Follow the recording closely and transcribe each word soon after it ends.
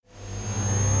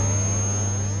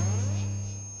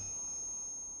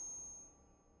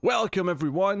Welcome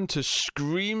everyone to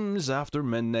Screams After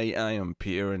Midnight. I am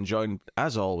Peter and joined,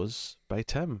 as always, by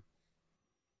Tim.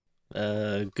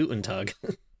 Guten Tag.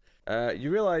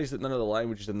 You realise that none of the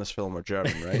languages in this film are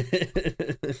German,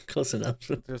 right? Close enough.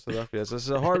 Close enough, yes. This is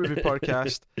a horror movie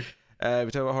podcast.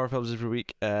 We talk about horror films every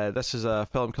week. This is a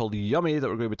film called Yummy that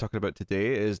we're going to be talking about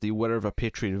today. It is the winner of a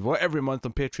Patreon vote every month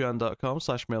on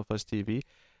patreon.com/MailFuzzTV.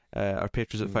 Our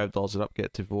patrons at $5 and up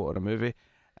get to vote on a movie.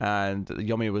 And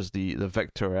Yummy was the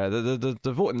victor.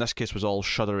 The vote in this case was all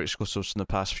Shudder exclusives in the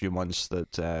past few months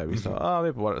that we thought,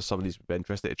 maybe one of some of these would be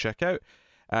interested to check out.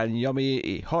 And Yummy,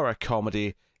 a horror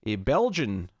comedy, a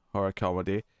Belgian horror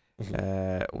comedy,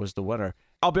 was the winner.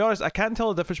 I'll be honest, I can't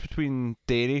tell the difference between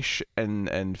Danish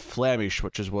and Flemish,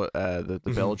 which is what the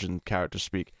Belgian characters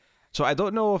speak. So I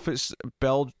don't know if it's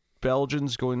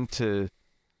Belgians going to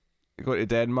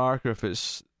Denmark or if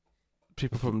it's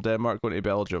people from Denmark going to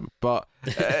Belgium, but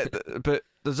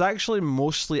there's actually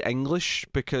mostly English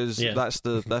because that's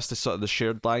the sort of the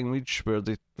shared language where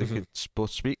they could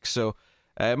both speak. So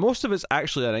most of it's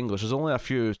actually in English. There's only a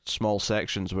few small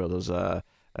sections where there's but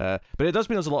it does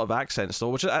mean there's a lot of accents though,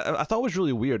 which I thought was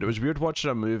really weird. It was weird watching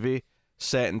a movie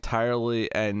set entirely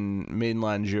in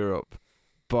mainland Europe,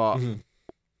 but in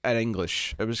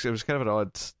English. It was kind of an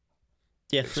odd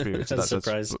experience. That's a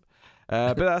surprise.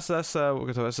 But that's what we're going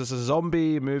to talk about. This is a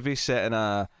zombie movie set in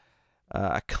a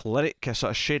clinic, a sort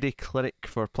of shady clinic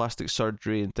for plastic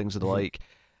surgery and things of the like.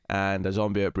 And a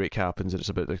zombie outbreak happens, and it's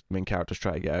about the main characters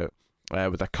trying to get out,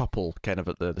 with a couple kind of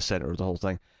at the center of the whole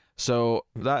thing. So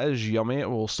that is Yummy.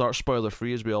 We'll start spoiler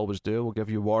free as we always do. We'll give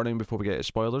you a warning before we get to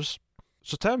spoilers.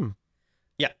 So Tim,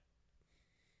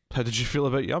 how did you feel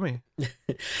about Yummy?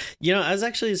 I was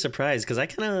actually surprised because I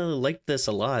kind of liked this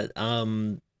a lot.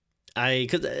 I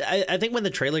think when the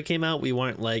trailer came out, we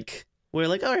were like,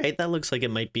 all right, that looks like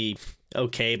it might be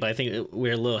okay, but I think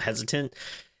we're a little hesitant.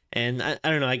 And I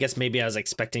don't know, I guess maybe I was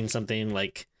expecting something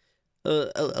like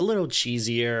a little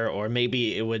cheesier, or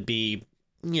maybe it would be,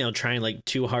 trying like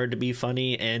too hard to be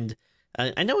funny. And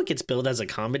I know it gets billed as a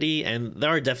comedy, and there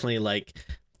are definitely like,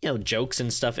 jokes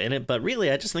and stuff in it, but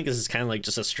really I just think this is kind of like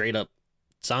just a straight up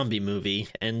zombie movie.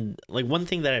 And like one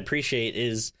thing that I appreciate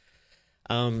is,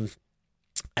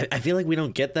 I feel like we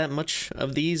don't get that much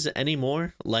of these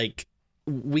anymore. Like,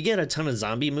 we get a ton of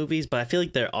zombie movies, but I feel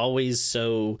like they're always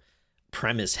so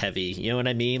premise heavy. You know what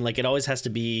I mean? Like, it always has to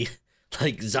be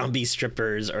like zombie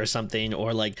strippers or something,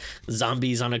 or like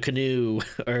zombies on a canoe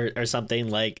or something.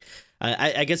 Like,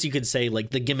 I guess you could say like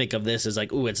the gimmick of this is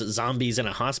like, ooh, it's zombies in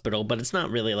a hospital, but it's not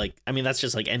really like, I mean, that's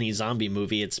just like any zombie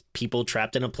movie. It's people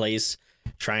trapped in a place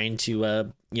trying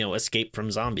to, escape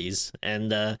from zombies.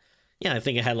 And, I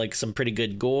think it had like some pretty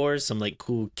good gore, some like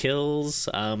cool kills.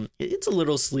 It's a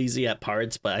little sleazy at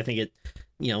parts, but I think it,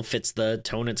 fits the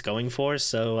tone it's going for.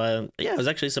 So I was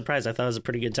actually surprised. I thought it was a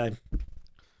pretty good time.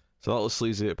 It's a little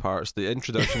sleazy at parts. The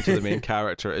introduction to the main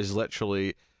character is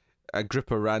literally a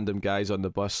group of random guys on the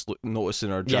bus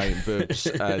noticing her giant boobs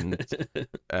and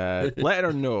letting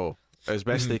her know as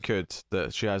best they could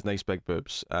that she has nice big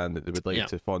boobs and that they would like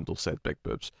to fondle said big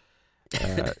boobs.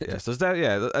 Yes, there's that.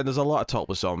 Yeah, and there's a lot of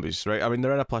topless zombies, right? I mean,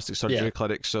 they're in a plastic surgery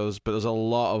clinic, but there's a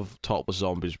lot of topless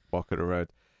zombies walking around.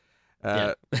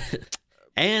 And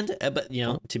but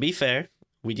to be fair,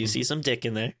 we do see some dick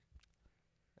in there.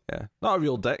 Yeah, not a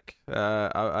real dick.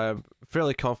 I'm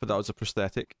fairly confident that was a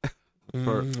prosthetic. I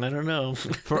don't know.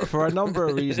 For a number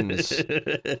of reasons.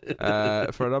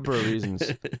 Not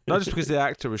just because the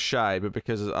actor was shy, but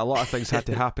because a lot of things had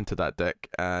to happen to that dick.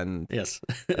 And yes.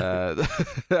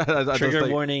 Trigger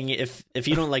warning: if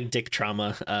you don't like dick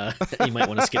trauma, you might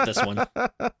want to skip this one.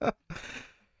 I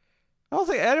don't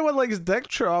think anyone likes dick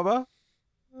trauma.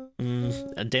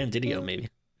 Dan Didio, maybe.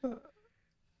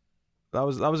 That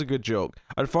was a good joke.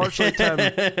 Unfortunately,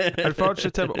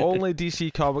 Tim, only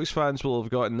DC Comics fans will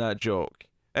have gotten that joke.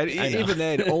 And even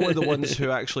then, only the ones who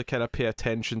actually kind of pay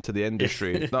attention to the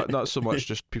industry, not so much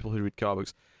just people who read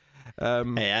comics.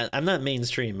 Hey, I'm not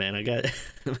mainstream, man. I got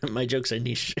my jokes are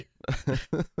niche.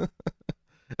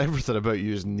 Everything about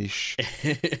you is niche.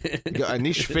 You got a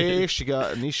niche face. You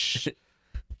got a niche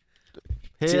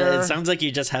hair. See, it sounds like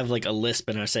you just have like a lisp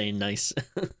and are saying nice.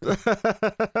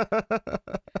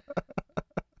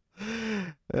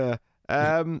 Yeah.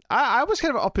 I was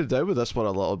kind of up and down with this one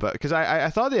a little bit because I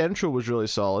thought the intro was really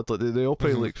solid. Like the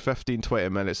opening like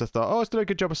 15-20 minutes, I thought, it's doing a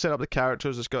good job of setting up the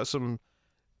characters. It's got some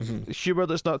humor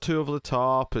that's not too over the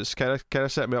top. It's kind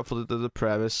of set me up for the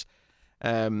premise.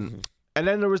 And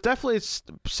then there was definitely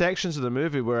sections of the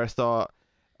movie where I thought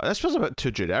this was a bit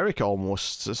too generic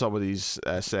almost. Some of these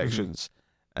sections,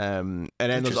 and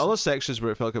then there's other sections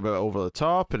where it felt a bit over the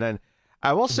top. And then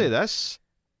I will say this.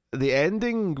 the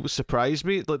ending surprised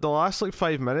me. Like the last like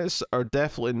 5 minutes are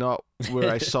definitely not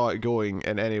where I saw it going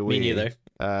in any way. Me neither.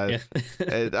 Yeah.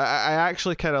 I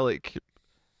actually kind of like,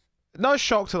 not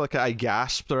shocked, like I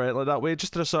gasped or anything like that way.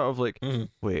 Just in a sort of like,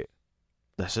 wait,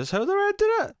 this is how they're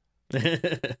ending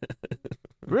it?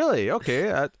 Really?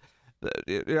 Okay.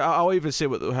 I'll even say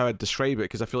how I'd describe it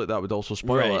because I feel like that would also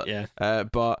spoil it. Yeah.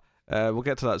 But we'll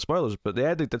get to that spoilers. But the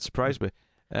ending did surprise me.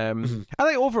 I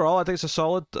think overall, I think it's a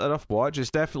solid enough watch.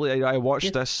 It's definitely, I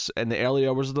watched this in the early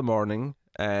hours of the morning,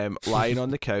 lying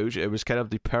on the couch. It was kind of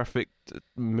the perfect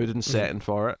mood and setting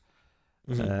for it.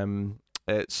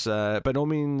 It's by no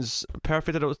means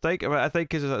perfect, I don't think. I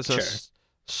think it's a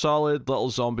solid little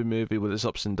zombie movie with its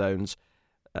ups and downs.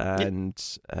 And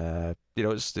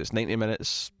it's 90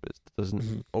 minutes. It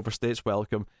doesn't overstay its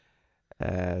welcome.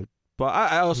 But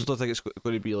I also don't think it's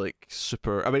going to be like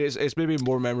super. I mean, it's maybe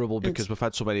more memorable because we've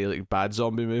had so many like bad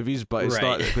zombie movies, but it's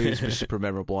not going to be super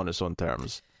memorable on its own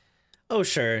terms. Oh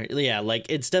sure, yeah. Like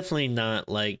it's definitely not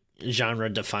like genre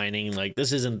defining. Like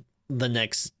this isn't the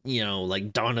next,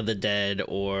 like Dawn of the Dead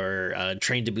or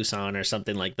Train to Busan or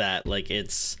something like that. Like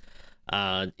it's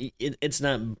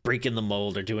not breaking the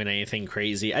mold or doing anything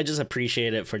crazy. I just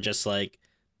appreciate it for just like,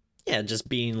 just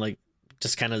being like,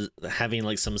 just kind of having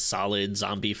like some solid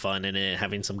zombie fun in it,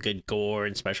 having some good gore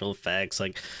and special effects,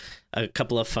 like a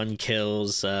couple of fun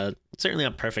kills. Certainly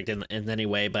not perfect in any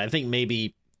way, but I think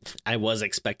maybe I was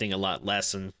expecting a lot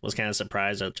less and was kind of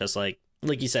surprised at just like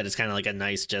you said, it's kind of like a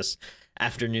nice just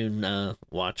afternoon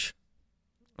watch.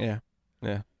 Yeah.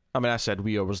 I mean, I said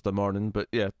wee hours of the morning, but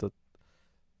yeah.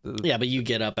 Yeah, but you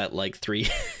get up at like 3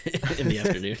 in the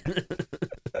afternoon.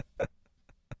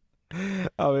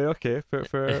 I mean, okay,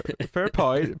 fair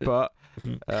point, but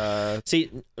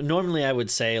see, normally I would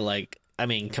say like, I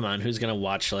mean, come on, who's gonna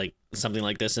watch like something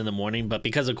like this in the morning? But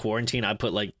because of quarantine, I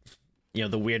put like,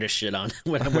 the weirdest shit on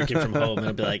when I'm working from home, and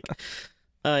I'll be like,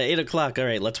 8 o'clock, all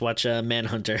right, let's watch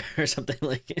Manhunter or something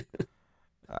like.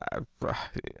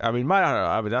 I mean,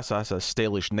 that's a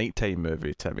stylish nighttime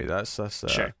movie, Timmy. That's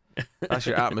sure. That's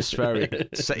your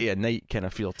atmospheric city at night kind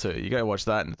of feel too. You gotta watch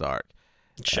that in the dark.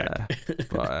 Sure.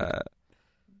 But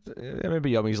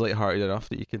maybe Yummy's lighthearted enough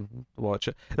that you can watch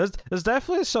it. There's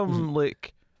definitely some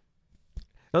like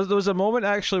there was a moment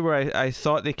actually where I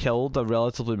thought they killed a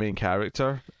relatively main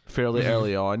character fairly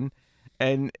early on,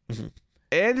 and it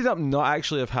ended up not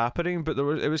actually have happening. But there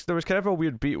was kind of a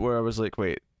weird beat where I was like,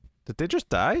 wait, did they just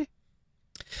die?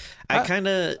 I'm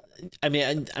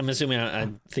assuming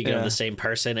I'm thinking of the same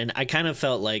person, and I kind of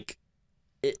felt like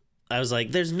I was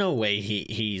like, there's no way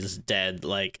he's dead,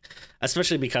 like,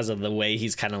 especially because of the way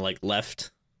he's kind of like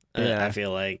left. I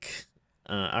feel like,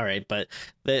 all right, but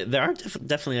there are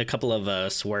definitely a couple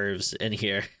of swerves in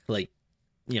here, like,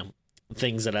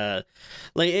 things that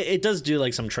like it does do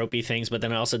like some tropey things, but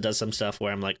then it also does some stuff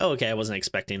where I'm like, oh, okay, I wasn't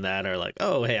expecting that, or like,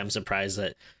 oh, hey, I'm surprised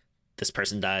that this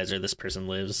person dies or this person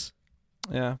lives.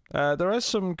 Yeah, there is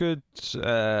some good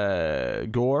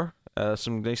gore.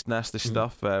 Some nice nasty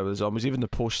stuff with zombies. Even the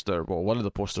poster, well, one of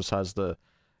the posters has the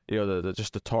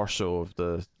just the torso of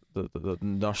the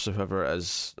nurse or whoever it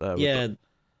is. The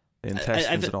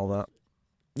intestines and all that.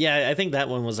 Yeah, I think that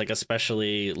one was like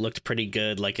especially looked pretty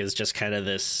good. Like it's just kind of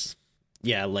this,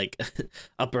 like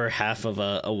upper half of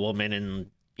a woman,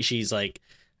 and she's like,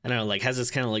 I don't know, like has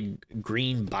this kind of like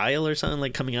green bile or something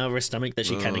like coming out of her stomach that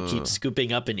she kind of keeps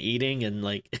scooping up and eating, and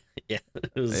like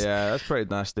that's pretty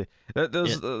nasty.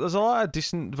 There's a lot of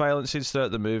decent violent scenes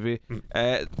throughout the movie.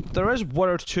 There is one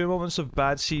or two moments of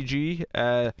bad CG.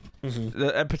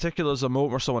 In particular, there's a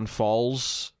moment where someone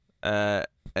falls and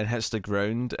hits the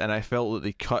ground, and I felt that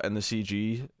the cut in the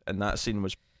CG in that scene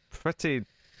was pretty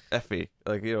iffy.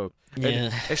 Like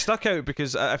it stuck out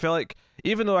because I feel like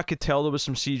even though I could tell there was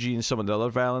some CG in some of the other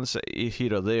violence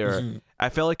here or there, I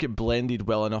felt like it blended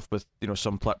well enough with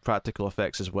some practical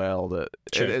effects as well that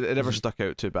it never stuck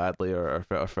out too badly or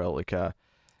felt like a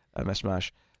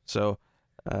mismatch. So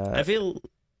I feel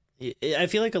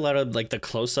like a lot of like the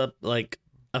close up like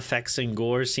effects and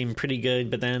gore seem pretty good,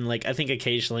 but then like I think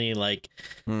occasionally like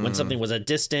when something was a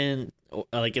distant,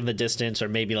 like in the distance, or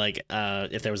maybe like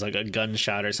if there was like a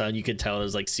gunshot or something, you could tell it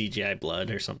was like CGI blood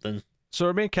or something. So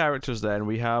our main characters then,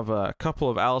 we have a couple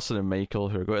of Allison and Michael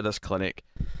who are going to this clinic.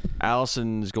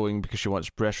 Allison's going because she wants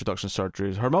breast reduction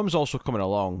surgery. Her mum's also coming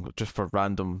along just for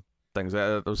random things.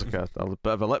 There was like a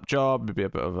bit of a lip job, maybe a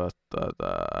bit of a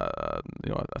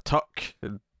tuck,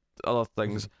 and other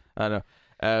things. I don't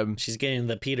know. She's getting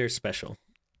the Peter special,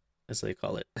 as they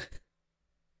call it.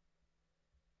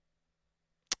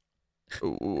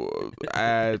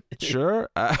 Sure.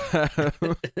 I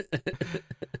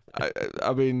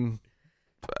mean,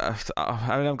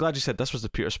 I mean, I'm glad you said this was the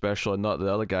Peter special and not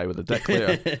the other guy with the dick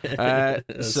later.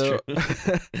 So,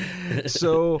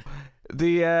 so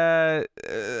the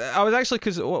I was actually,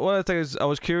 because one of the things I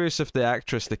was curious if the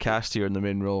actress they cast here in the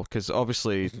main role, because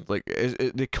obviously like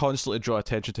they constantly draw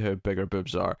attention to how big her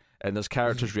boobs are, and there's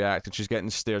characters react, and she's getting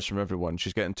stares from everyone.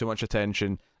 She's getting too much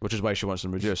attention, which is why she wants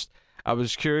them reduced. I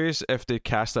was curious if they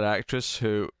cast an actress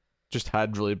who just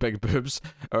had really big boobs,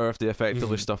 or if they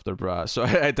effectively stuffed their bra. So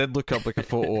I did look up like a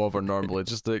photo of her normally,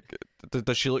 just like,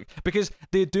 does she look, because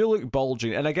they do look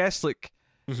bulging, and I guess like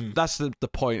that's the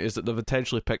point, is that they've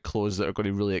intentionally picked clothes that are going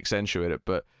to really accentuate it.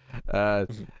 But I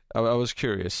was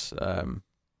curious,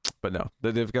 but no,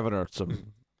 they've given her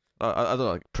some I don't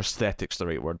know, like prosthetics the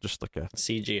right word, just like a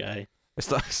CGI.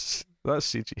 That's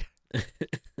CGI.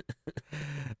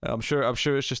 I'm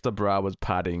sure it's just a bra with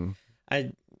padding.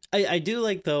 I do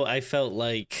like, though, I felt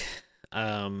like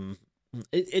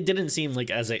it didn't seem like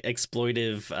as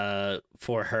exploitive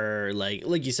for her,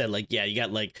 like you said, like, yeah, you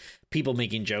got like people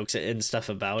making jokes and stuff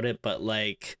about it, but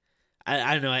like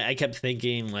I don't know, I kept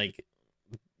thinking like,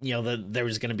 you know, that there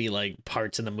was gonna be like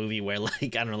parts in the movie where like, I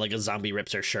don't know, like a zombie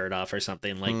rips her shirt off or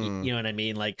something, like you know what I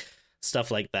mean, like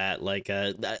stuff like that. Like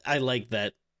I like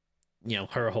that, you know,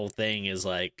 her whole thing is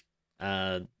like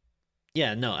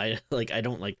yeah, no, I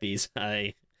don't like these.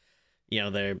 You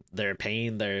know, they're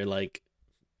pain, they're like,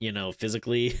 you know,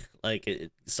 physically, like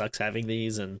it sucks having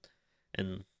these, and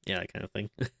yeah, that kind of thing.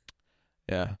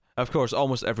 Yeah, of course,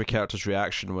 almost every character's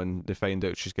reaction when they find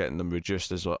out she's getting them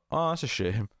reduced is like, oh, that's a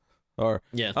shame, or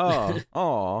yeah,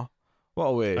 oh, what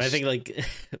a waste. I think like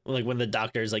like when the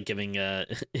doctor is like giving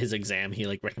his exam, he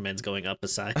like recommends going up a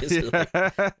size. Yeah.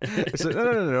 It's like,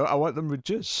 no, I want them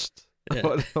reduced. Yeah. I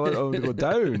want them to go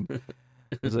down.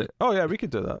 It's like, oh yeah, we could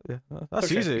do that. Yeah, that's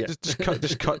okay, easy. Yeah.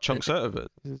 Just cut chunks out of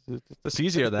it. That's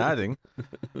easier than adding.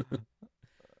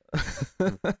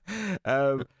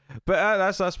 But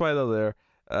that's why they're there.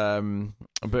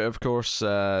 But of course,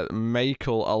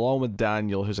 Michael, along with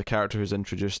Daniel, who's a character who's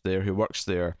introduced there, who works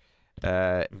there,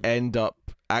 end up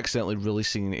accidentally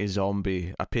releasing a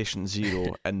zombie, a patient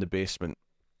zero, in the basement,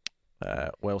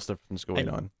 whilst everything's going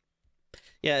on.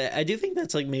 Yeah, I do think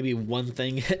that's like maybe one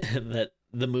thing that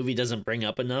the movie doesn't bring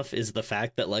up enough, is the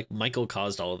fact that like Michael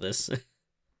caused all of this.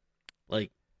 Like,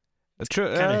 it's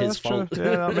true, kind of his fault.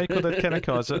 True. Yeah, Michael did kind of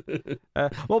cause it.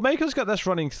 Well, Michael's got this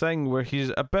running thing where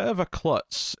he's a bit of a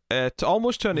klutz,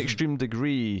 almost to an extreme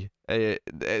degree at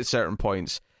certain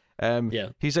points. Yeah,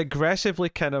 he's aggressively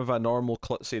kind of a normal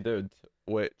klutzy dude,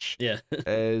 which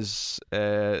is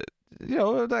you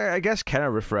know, I guess kind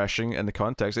of refreshing in the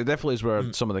context. It definitely is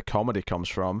where some of the comedy comes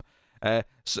from.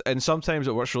 And sometimes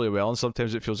it works really well, and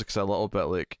sometimes it feels like it's a little bit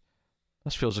like,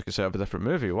 this feels like it's out of a different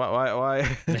movie. Why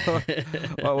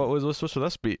what was supposed to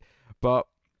this be? But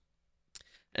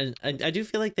and I do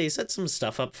feel like they set some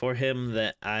stuff up for him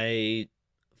that I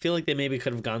feel like they maybe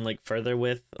could have gone like further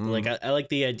with. Like I like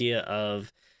the idea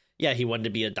of, yeah, he wanted to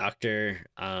be a doctor,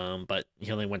 but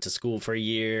he only went to school for a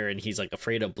year, and he's like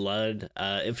afraid of blood.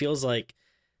 It feels like,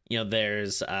 you know,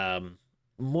 there's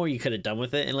more you could have done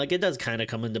with it, and like it does kind of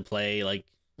come into play, like,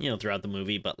 you know, throughout the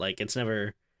movie, but like it's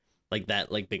never like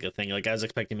that like big a thing. Like I was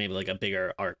expecting maybe like a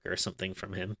bigger arc or something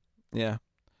from him. Yeah.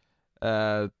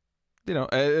 You know,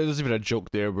 there's even a joke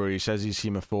there where he says he's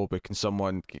hemophobic, and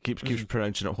someone keeps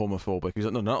pronouncing it homophobic. He's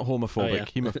like, no, not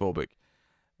homophobic, hemophobic.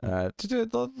 To do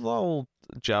little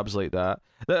jabs like that.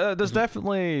 There's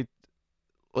definitely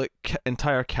like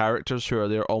entire characters who are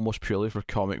there almost purely for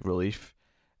comic relief.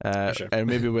 Sure. And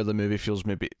maybe where the movie feels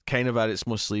maybe kind of at its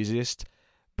most sleaziest.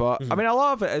 But I mean, a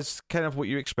lot of it is kind of what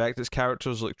you expect. It's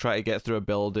characters like try to get through a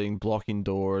building, blocking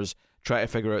doors, try to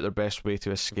figure out their best way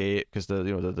to escape, because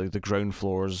the ground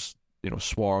floor's, you know,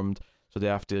 swarmed, so they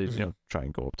have to you know, try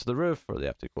and go up to the roof, or they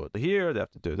have to go to here, they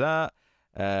have to do that.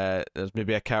 There's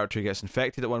maybe a character who gets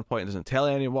infected at one point and doesn't tell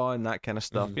anyone, that kind of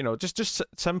stuff. You know, just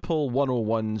simple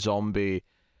 101 zombie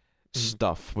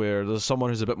stuff, where there's someone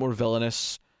who's a bit more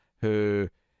villainous, who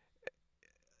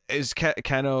is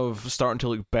kind of starting to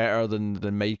look better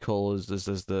than Michael is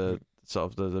the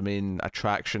sort of the main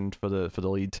attraction for the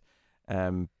lead.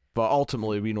 But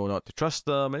ultimately we know not to trust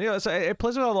them, and you know, it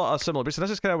plays with a lot of similar beats. And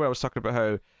this is kind of where I was talking about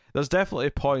how there's definitely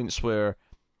points where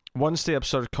once the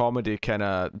absurd comedy kind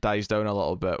of dies down a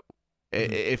little bit,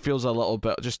 it feels a little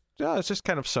bit just, it's just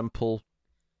kind of simple.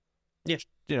 Yeah,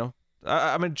 you know,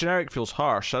 I mean, generic feels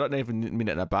harsh. I don't even mean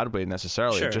it in a bad way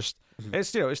necessarily. Sure. Just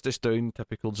it's, you know, it's just doing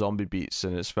typical zombie beats,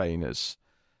 and it's fine. It's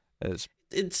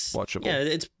watchable.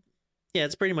 Yeah,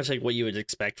 it's pretty much like what you would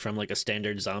expect from like a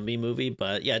standard zombie movie.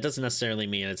 But yeah, it doesn't necessarily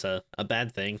mean it's a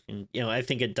bad thing. And you know, I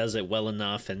think it does it well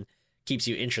enough and keeps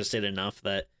you interested enough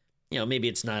that maybe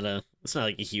it's not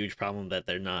like a huge problem that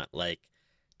they're not like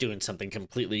doing something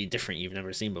completely different you've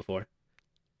never seen before.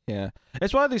 Yeah,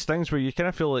 it's one of these things where you kind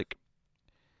of feel like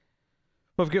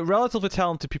we've got relatively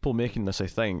talented people making this, I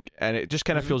think, and it just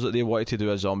kind of feels that they wanted to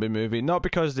do a zombie movie, not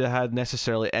because they had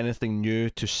necessarily anything new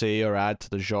to say or add to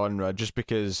the genre, just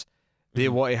because they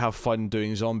want to have fun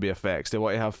doing zombie effects. They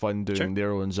want to have fun doing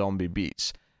their own zombie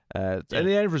beats. And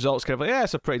the end result's kind of like, yeah,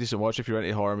 it's a pretty decent watch if you're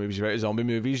into horror movies, you're into zombie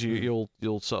movies. You'll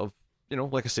sort of,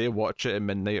 like I say, watch it at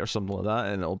midnight or something like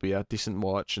that, and it'll be a decent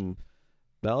watch, and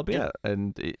that'll be it.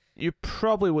 And you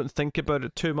probably wouldn't think about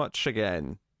it too much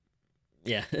again.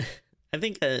 Yeah. I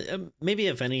think maybe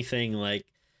if anything, like,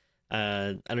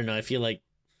 I don't know, I feel like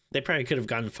they probably could have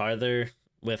gone farther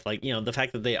with, like, the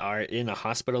fact that they are in a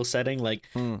hospital setting. Like,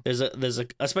 there's a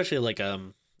especially like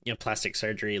plastic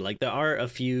surgery. Like, there are a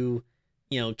few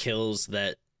kills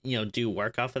that do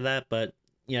work off of that, but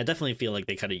I definitely feel like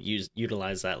they could have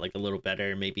utilized that like a little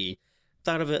better. Maybe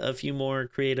thought of a few more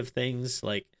creative things.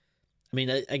 Like, I mean,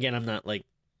 again, I'm not like.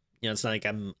 It's not like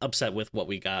I'm upset with what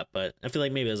we got, but I feel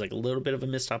like maybe it was like a little bit of a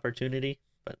missed opportunity.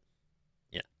 But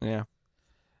yeah.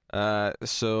 Yeah.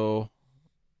 So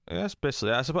yeah, that's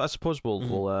basically it. I suppose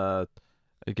we'll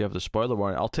give the spoiler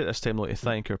warning. I'll take this time though to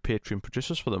thank our Patreon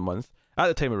producers for the month. At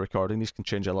the time of recording, these can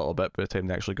change a little bit by the time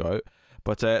they actually go out.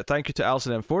 But thank you to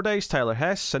Alison M. Fordyce, Tyler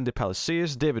Hess, Cindy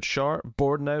Palacios, David Shaw,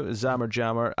 Board Now, Zammer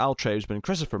Jammer, Al Tribesman,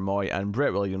 Christopher Moy, and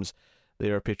Brett Williams. They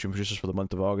are Patreon producers for the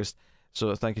month of August.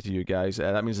 So thank you to you guys.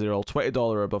 That means they're all $20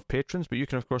 or above patrons, but you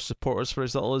can of course support us for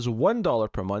as little as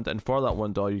 $1 per month, and for that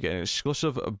 $1 you get an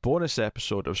exclusive bonus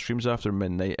episode of Streams After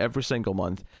Midnight every single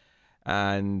month,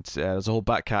 and there's a whole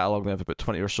back catalogue of about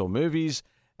 20 or so movies.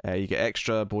 You get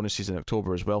extra bonuses in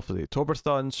October as well for the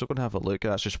Octoberthon, so go and have a look.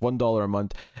 That's just $1 a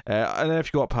month, and then if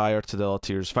you go up higher to the other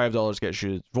tiers, $5 gets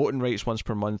you voting rights once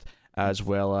per month, as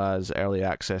well as early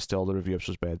access to all the review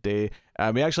episodes by a day.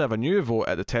 We actually have a new vote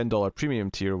at the $10 premium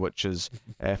tier, which is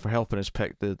for helping us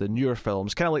pick the newer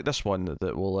films, kind of like this one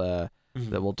that we'll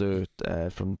do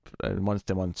from month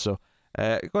to month. So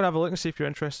go and have a look and see if you're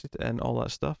interested in all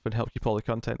that stuff, and help keep all the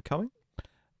content coming.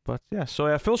 But yeah,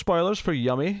 so full spoilers for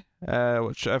Yummy,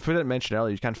 which if we didn't mention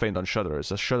earlier, you can find on Shudder.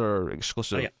 It's a Shudder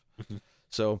exclusive. Oh, yeah.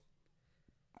 So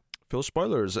full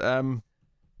spoilers.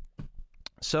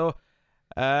 So.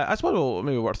 I suppose we'll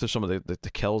maybe work through some of the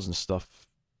kills and stuff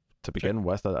to begin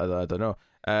with. I don't know.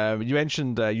 You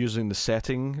mentioned using the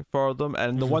setting for them,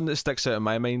 and the one that sticks out in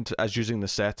my mind as using the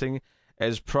setting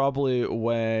is probably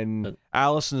when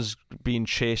Alison's being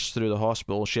chased through the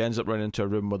hospital. She ends up running into a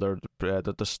room where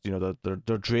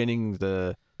they're draining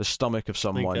the stomach of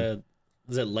someone. Like,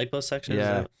 is it liposuction?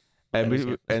 Yeah,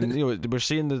 we're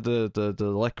seeing the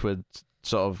liquid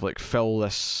sort of like fill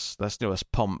this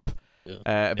pump.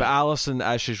 Yeah. But Alison,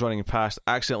 as she's running past,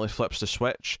 accidentally flips the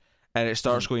switch, and it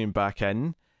starts going back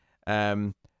in.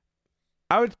 I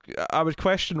would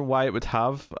question why it would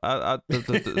have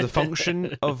the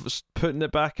function of putting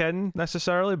it back in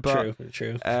necessarily, but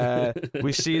true.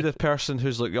 We see the person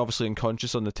who's like obviously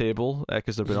unconscious on the table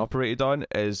because they've been operated on,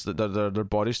 is that their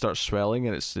body starts swelling,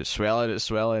 and it's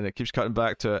swelling, and it keeps cutting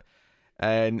back to it.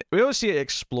 And we don't see it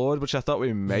explode, which I thought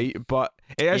we might, but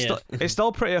it's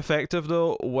still pretty effective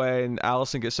though when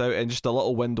Alison gets out and just a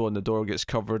little window on the door gets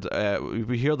covered.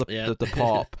 We hear the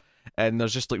pop, and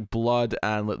there's just like blood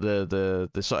and like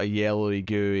the sort of yellowy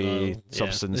gooey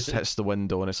substance hits the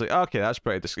window, and it's like, okay, that's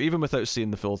pretty disgusting. Even without seeing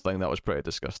the full thing, that was pretty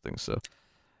disgusting. So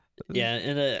yeah,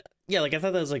 and like I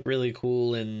thought that was like really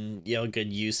cool and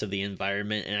good use of the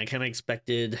environment, and I kind of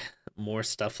expected more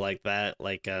stuff like that,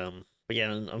 like But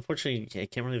yeah, unfortunately, I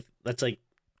can't really. That's like,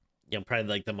 probably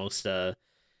like the most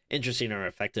interesting or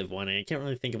effective one. And I can't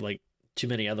really think of like too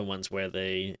many other ones where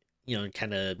they,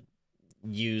 kind of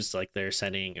use like their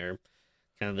setting or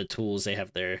kind of the tools they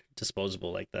have there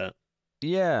disposable like that.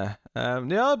 Yeah,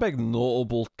 the other big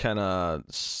notable kind of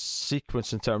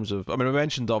sequence in terms of, I mean, we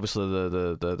mentioned obviously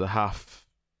the half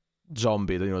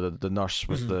zombie, the nurse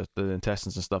with the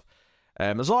intestines and stuff.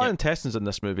 There's a lot of intestines in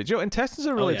this movie. Do you know, intestines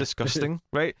are really disgusting,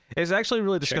 right? It's actually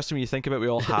really disgusting when you think about it. We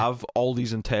all have all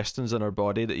these intestines in our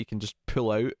body that you can just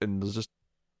pull out, and there's just,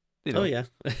 Oh, yeah.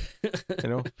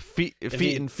 feet of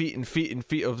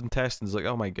intestines. Like,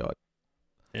 oh my God.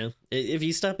 Yeah. If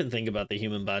you stop and think about the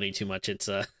human body too much, it's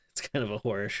kind of a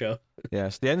horror show.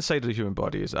 Yes, the inside of the human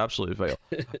body is absolutely vital.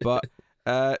 But,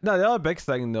 no, the other big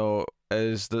thing, though,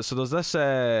 is that, so there's this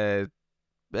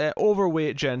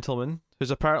overweight gentleman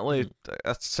who's apparently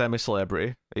a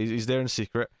semi-celebrity. He's there in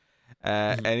secret,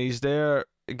 and he's there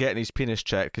getting his penis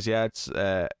checked because he had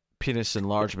penis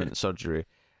enlargement surgery,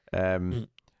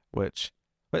 which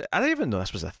But I didn't even know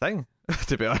this was a thing,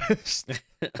 to be honest.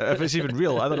 If it's even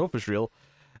real, I don't know if it's real.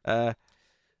 I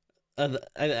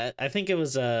think it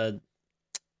was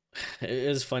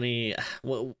funny.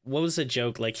 What was the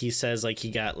joke? Like he says like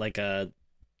he got like a.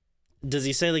 Does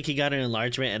he say like he got an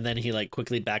enlargement and then he like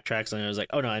quickly backtracks and I was like,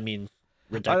 oh no, I mean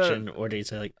reduction, or did he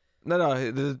say like?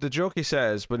 No. The joke he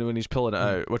says when he's pulling it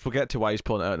out, which we'll get to why he's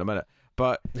pulling it out in a minute.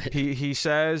 But he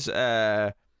says,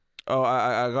 "Oh,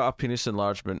 I got a penis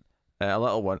enlargement, a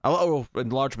little one, a little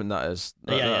enlargement that is."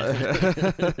 Yeah.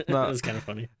 That was kind of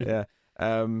funny. Yeah.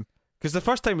 Because the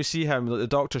first time we see him, the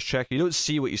doctor's checking. You don't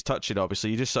see what he's touching.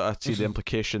 Obviously, you just sort of see the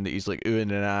implication that he's like oohing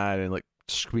and ahhing and like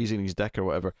squeezing his dick or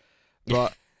whatever.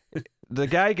 But the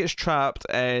guy gets trapped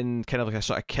in kind of like a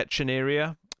sort of kitchen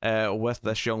area with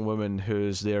this young woman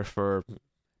who's there for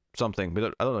something.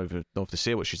 But I don't even know if they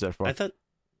say what she's there for. I thought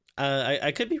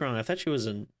I could be wrong. I thought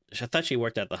she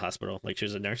worked at the hospital, like she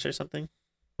was a nurse or something.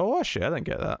 Oh, was she? I didn't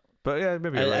get that. But yeah,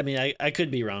 maybe you're right. I mean, I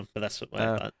could be wrong, but that's what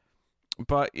I thought.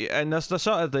 But and they're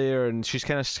sort of there, and she's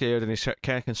kind of scared, and he's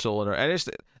kind of consoling her. And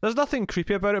there's nothing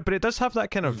creepy about it, but it does have that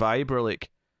kind of vibe where like,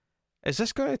 is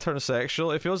this going to turn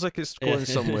sexual? It feels like it's going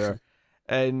somewhere.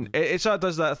 And it sort of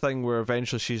does that thing where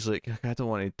eventually she's like, I don't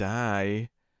want to die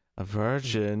a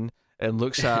virgin, and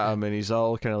looks at him, and he's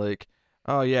all kind of like,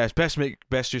 oh yeah, it's best make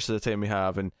best use of the time we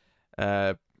have. And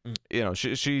you know,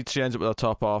 she ends up with her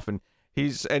top off, and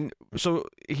so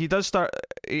he does start,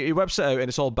 he whips it out, and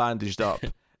it's all bandaged up.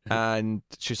 And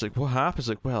she's like, what happens?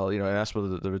 Like, well, you know, and that's where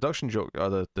the reduction joke or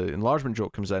the enlargement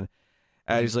joke comes in.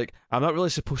 And he's like, I'm not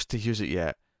really supposed to use it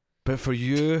yet, but for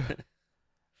you,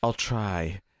 I'll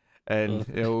try. And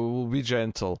you know, we'll be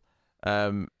gentle.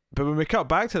 But when we cut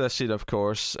back to this scene, of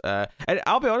course, and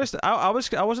I'll be honest, I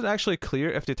wasn't actually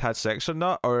clear if they'd had sex or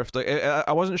not, or if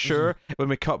I wasn't sure when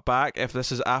we cut back if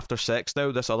this is after sex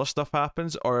now, this other stuff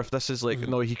happens, or if this is like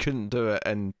no, he couldn't do it,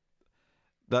 and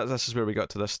this is where we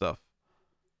got to this stuff.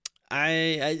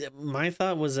 My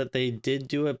thought was that they did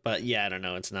do it, but yeah, I don't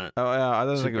know. It's not. Oh yeah, I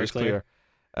don't think it was clear.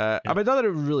 I mean, not that it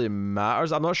really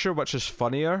matters. I'm not sure which is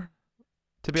funnier,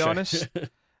 to be honest.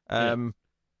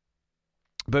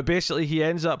 But basically, he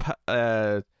ends up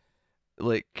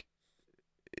like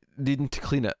needing to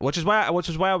clean it, which is why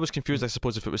I was confused. I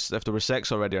suppose if there was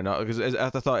sex already or not, because I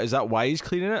thought, is that why he's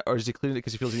cleaning it, or is he cleaning it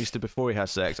because he feels he needs to before he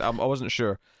has sex? I wasn't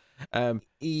sure.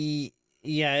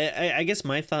 Yeah, I guess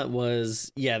my thought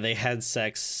was, yeah, they had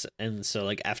sex, and so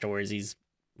like afterwards he's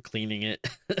cleaning it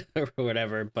or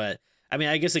whatever. But I mean,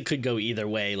 I guess it could go either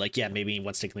way. Like, yeah, maybe he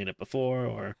wants to clean it before,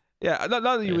 or yeah, not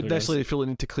that you would necessarily feel the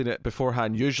need to clean it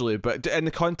beforehand usually, but in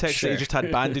the context that he just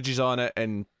had bandages on it,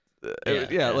 and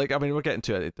like, I mean, we're getting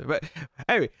to it. But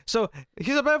anyway, so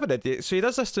he's a bit of an idiot. So he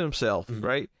does this to himself,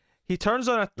 right? He turns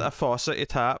on a faucet, a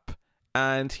tap,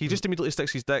 and he just immediately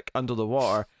sticks his dick under the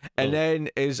water, and then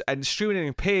is screaming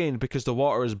in pain because the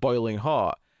water is boiling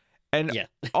hot. And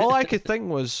all I could think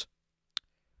was,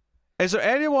 is there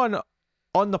anyone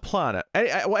on the planet,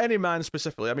 any man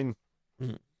specifically? I mean,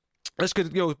 this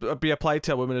could be applied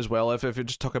to a woman as well if you're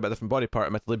just talking about a different body part,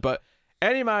 admittedly. But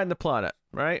any man on the planet,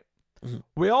 right?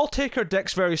 We all take our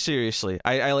dicks very seriously.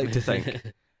 I like to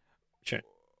think. Sure.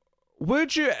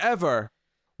 Would you ever,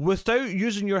 without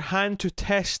using your hand to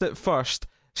test it first,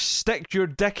 stick your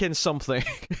dick in something?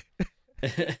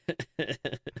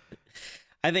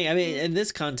 I mean, in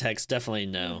this context, definitely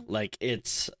no. Like,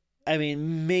 I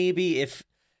mean, maybe if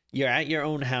you're at your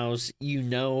own house,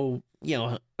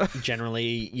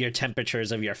 generally your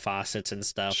temperatures of your faucets and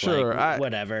stuff, sure, like,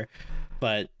 whatever.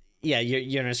 But yeah,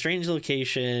 you're in a strange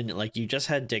location, like you just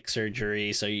had dick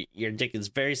surgery, so your dick is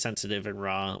very sensitive and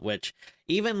raw, which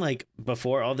even like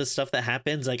before all this stuff that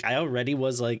happens, like I already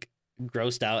was like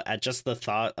grossed out at just the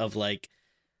thought of like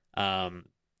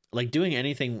doing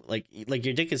anything, like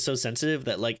your dick is so sensitive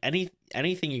that like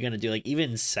anything you're gonna do, like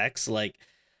even sex, like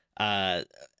at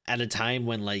a time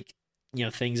when like, you know,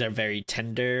 things are very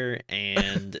tender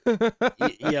and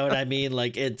you know what I mean?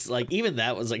 Like, it's like, even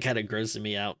that was like kind of grossing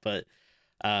me out, but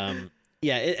and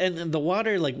the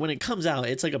water, like when it comes out,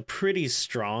 it's like a pretty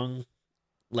strong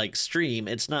like stream.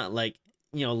 It's not like,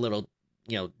 you know, a little,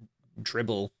 you know,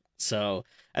 dribble. So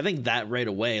I think that right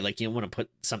away, like you don't want to put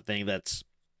something that's,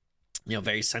 you know,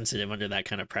 very sensitive under that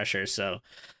kind of pressure. So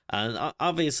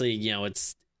obviously, you know,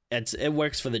 it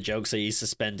works for the joke, so you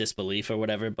suspend disbelief or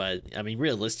whatever. But I mean,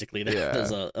 realistically, there's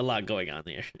a lot going on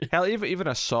there. Hell, even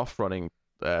a soft running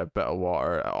bit of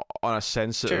water on a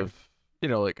sensitive, you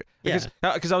know, like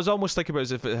because I was almost thinking about it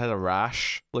as if it had a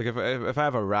rash. Like if I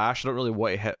have a rash, I don't really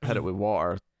want to hit it with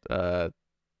water. You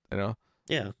know,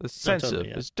 it's sensitive,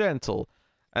 totally, it's gentle,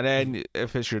 and then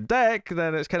if it's your dick,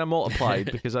 then it's kind of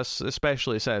multiplied because that's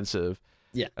especially sensitive.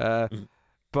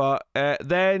 But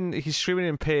then he's screaming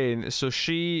in pain, so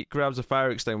she grabs a fire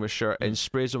extinguisher and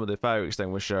sprays him with the fire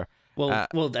extinguisher. Well,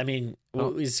 I mean,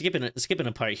 we're skipping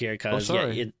a part here because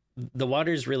the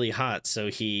water's really hot, so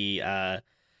he,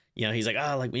 he's like,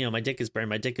 oh, like, my dick is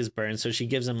burned. So she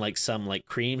gives him like some like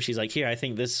cream. She's like, here, I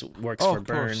think this works for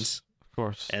burns. Of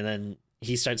course. And then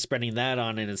he starts spreading that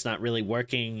on, and it's not really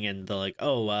working. And they're like,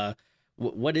 oh,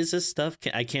 what is this stuff?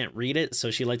 I can't read it.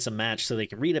 So she lights a match so they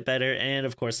can read it better. And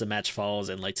of course, the match falls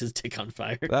and lights his dick on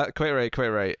fire. Quite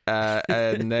right.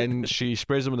 And then she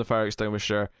sprays him with the fire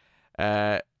extinguisher.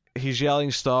 He's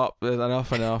yelling, stop, enough,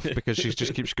 because she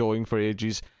just keeps going for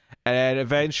ages. And then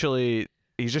eventually,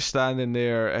 he's just standing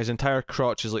there. His entire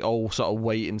crotch is like all sort of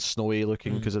white and snowy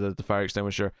looking because of the fire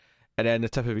extinguisher. And then the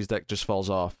tip of his dick just falls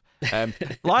off.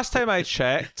 Last time I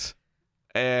checked,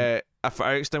 a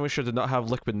fire extinguisher did not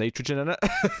have liquid nitrogen in it.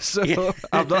 So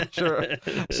I'm not sure.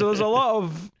 So there's a lot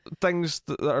of things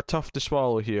that are tough to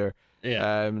swallow here.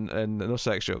 Yeah. And no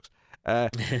sex jokes.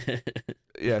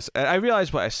 Yes, I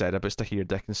realised what I said about sticky your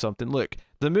dick in something. Look,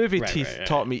 the movie Teeth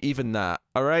taught me even that.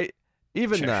 All right,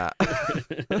 even that.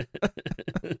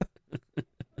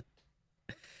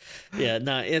 Yeah,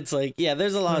 no, it's like,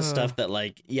 there's a lot of stuff that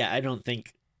like, I don't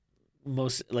think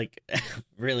most like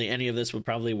really any of this would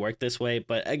probably work this way.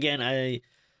 But again, hey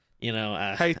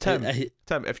Tim,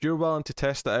 if you're willing to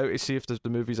test it out to see if the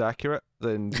movie's accurate,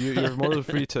 then you're more than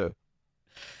free to.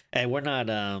 Hey, we're not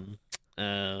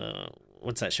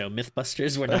what's that show,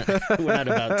 Mythbusters? We're not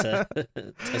about to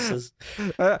test this.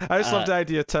 I just love the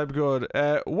idea of Tim going,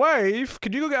 wife,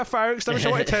 can you go get a fire extinguisher?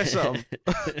 I want to test something.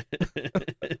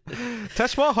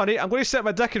 Test what, honey? I'm going to set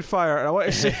my dick in fire and I want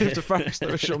to see if the fire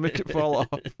extinguisher will make it fall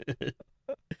off.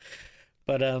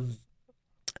 But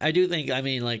I do think, I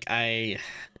mean, like, I'm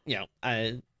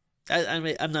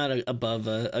not above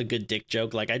a good dick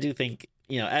joke. Like, I do think,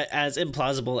 as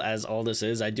implausible as all this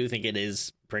is, I do think it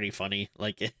is pretty funny.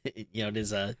 Like, it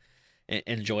is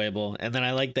enjoyable. And then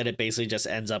I like that it basically just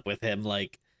ends up with him,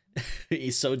 like,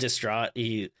 he's so distraught.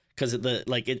 Because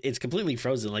it's completely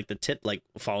frozen. Like, the tip, like,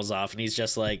 falls off, and he's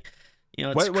just like,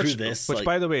 screw this. Which, like,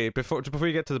 by the way, before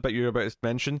you get to the bit you're about to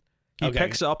mention, he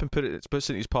picks it up and puts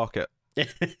it in his pocket. I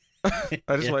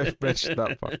just want to mention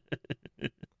that part.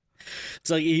 It's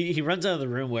like he runs out of the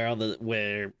room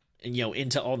where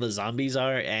into all the zombies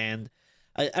are, and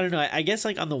I don't know, I guess,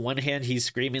 like, on the one hand he's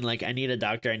screaming like, I need a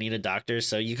doctor,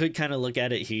 so you could kind of look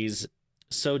at it, he's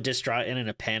so distraught and in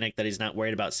a panic that he's not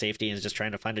worried about safety and is just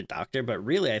trying to find a doctor, but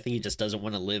really I think he just doesn't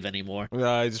want to live anymore.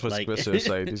 Yeah, he just wants to commit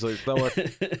suicide. He's like, no,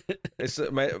 it's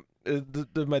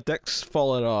my dick's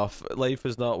falling off, life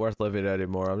is not worth living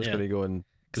anymore, I'm just gonna go and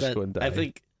die. I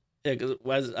think I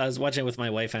was watching it with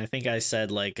my wife, and I think I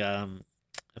said like,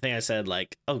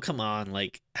 oh, come on,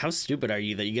 like, how stupid are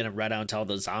you that you're gonna run out into all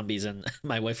those zombies? And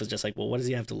my wife was just like, well, what does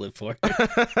he have to live for?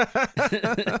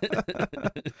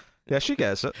 Yeah, she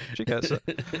gets it.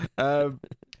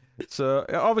 So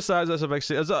obviously that's a big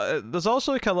scene. There's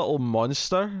also like a little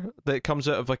monster that comes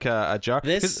out of like a jar.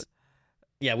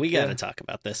 We gotta talk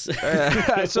about this.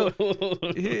 So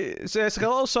it's like a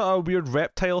little sort of weird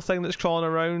reptile thing that's crawling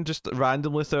around just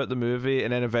randomly throughout the movie,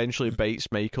 and then eventually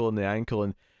bites Michael in the ankle.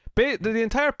 And the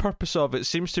entire purpose of it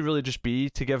seems to really just be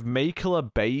to give Michael a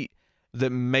bite that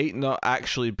might not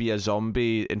actually be a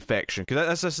zombie infection.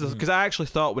 Because I actually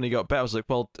thought when he got bit, I was like,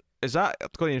 well, is that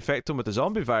going to infect him with the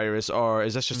zombie virus, or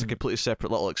is this just a completely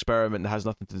separate little experiment that has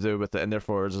nothing to do with it, and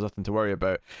therefore there's nothing to worry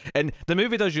about? And the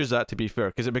movie does use that, to be fair,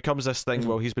 because it becomes this thing,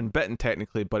 well, he's been bitten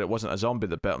technically, but it wasn't a zombie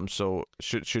that bit him, so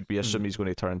should we assume he's going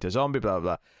to turn into a zombie, blah,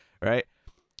 blah, blah, right?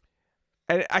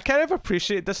 And I kind of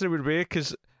appreciate this in a weird way,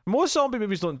 because most zombie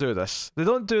movies don't do this. They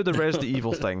don't do the Resident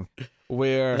Evil thing,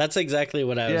 where... That's exactly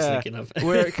what I was thinking of.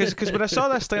 Because when I saw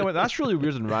this thing, I went, that's really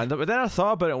weird and random, but then I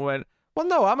thought about it and went, well,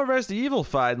 no, I'm a Resident Evil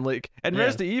fan. Like, in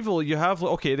Resident Evil, you have,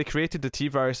 like, okay, they created the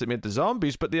T-virus that made the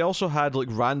zombies, but they also had, like,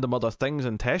 random other things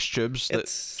in test tubes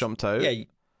that jumped out. Yeah,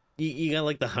 you got,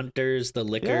 like, the hunters, the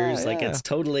lickers, like, it's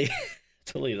totally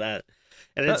that.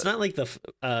 And it's not like the...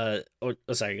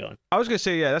 sorry, go on. I was going to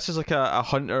say, this is like a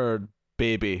hunter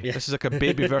baby. Yeah. This is like a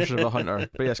baby version of a hunter.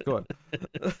 But yes, go on.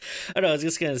 I was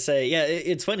just going to say,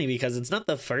 it's funny because it's not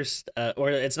the first,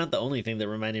 or it's not the only thing that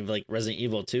reminded me of, like, Resident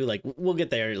Evil 2. Like, we'll get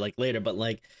there, like, later, but,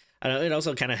 like, I don't know, it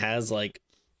also kind of has, like,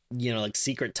 like,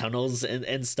 secret tunnels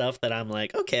and stuff that I'm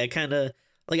like, okay, I kind of,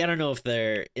 like, I don't know if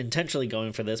they're intentionally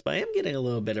going for this, but I am getting a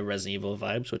little bit of Resident Evil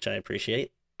vibes, which I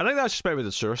appreciate. I think that's just maybe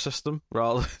the sewer system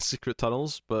rather than secret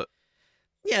tunnels, but...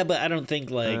 Yeah, but I don't think,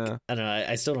 like, I don't know,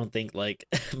 I still don't think, like,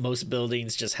 most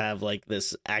buildings just have, like,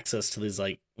 this access to these,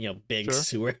 like, big Sure.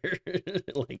 sewer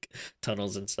like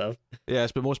tunnels and stuff.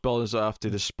 Yes, but most buildings have to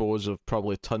dispose of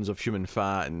probably tons of human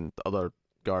fat and other It's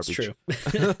garbage. true.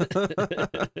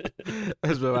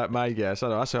 That's my guess. I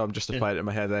know that's how I'm justifying it in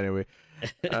my head anyway.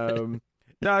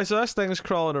 No, so this thing's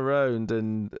crawling around,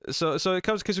 and so it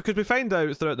comes because we find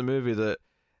out throughout the movie that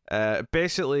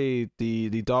basically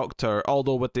the doctor,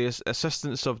 although with the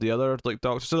assistance of the other like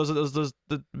doctor, so there's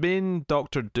the main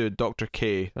doctor dude, Doctor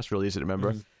K. That's really easy to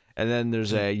remember. And then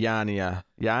there's Yanya.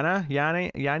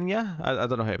 I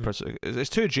don't know how to pronounce it. It's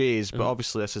two J's, but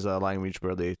obviously this is a language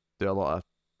where they do a lot of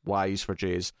Y's for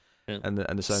J's. Yeah. And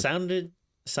the sound.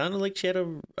 Sounded like she had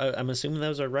I'm assuming that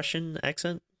was a Russian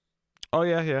accent. Oh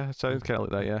yeah, it sounds kind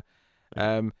of like that, yeah.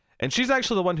 And she's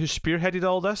actually the one who spearheaded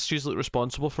all this. She's like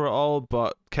responsible for it all,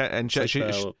 but she's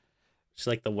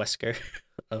like the Wesker.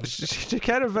 She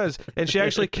kind of is, and she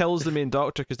actually kills the main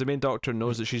doctor because the main doctor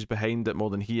knows that she's behind it more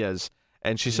than he is,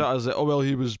 and she sort of is like, oh well,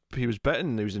 he was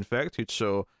bitten, he was infected,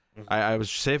 so I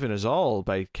was saving us all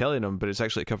by killing him, but it's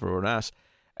actually to cover her own ass.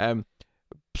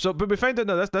 But we find out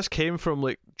now this came from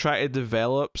like trying to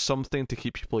develop something to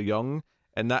keep people young,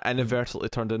 and that inadvertently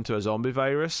turned into a zombie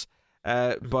virus.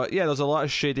 But yeah, there's a lot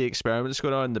of shady experiments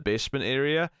going on in the basement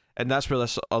area, and that's where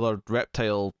this other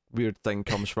reptile weird thing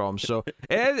comes from. So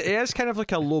it is kind of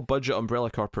like a low budget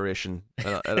umbrella corporation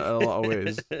in a lot of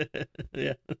ways.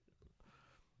 Yeah.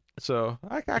 So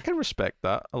I can respect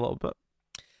that a little bit.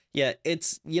 Yeah,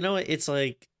 it's it's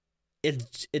like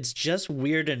it's just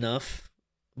weird enough,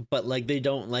 but like they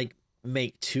don't like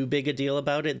make too big a deal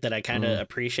about it that I kind of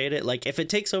appreciate it. Like if it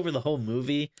takes over the whole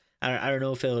movie, I don't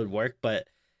know if it would work, but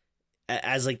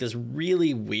as like this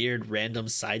really weird random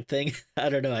side thing, I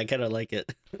don't know, I kind of like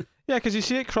it. Yeah, because you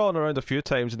see it crawling around a few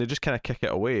times and they just kind of kick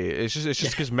it away. It's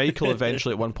just because Michael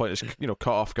eventually at one point is caught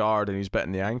off guard and he's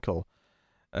bitten the ankle,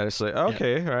 and it's like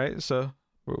okay, right, so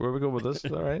where we go with this?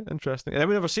 All right, interesting. And then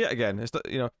we never see it again. It's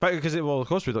because of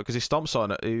course we don't, because he stomps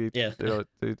on it. He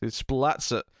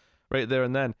splats it right there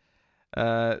and then.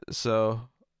 So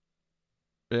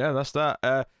yeah, that's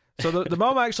that. So the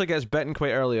mom actually gets bitten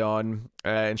quite early on,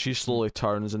 and she slowly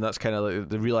turns, and that's kind of like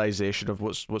the realization of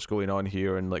what's going on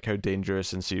here, and like how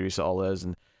dangerous and serious it all is.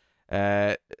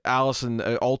 And Allison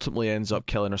ultimately ends up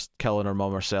killing her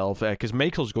mom herself, because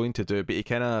Michael's going to do it, but he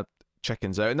kind of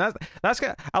chickens out, and that's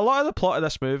got a lot of the plot of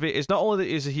this movie. Is not only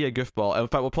that is he a goofball, and in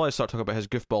fact we'll probably start talking about his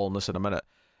goofballness in a minute,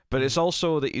 but it's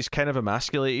also that he's kind of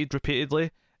emasculated repeatedly.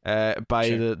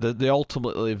 By the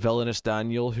ultimately villainous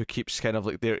Daniel, who keeps kind of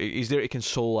like he's there to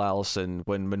console Allison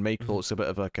when Michael is a bit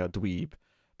of like a dweeb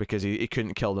because he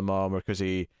couldn't kill the mom, or because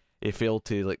he failed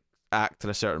to like act in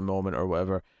a certain moment or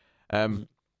whatever.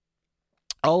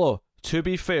 Although to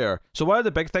be fair, so one of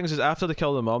the big things is after they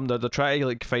kill the mom, they're trying to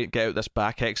like get out this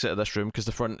back exit of this room because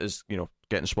the front is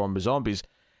getting swarmed with zombies,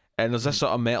 and there's this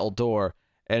sort of metal door.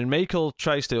 And Michael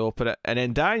tries to open it, and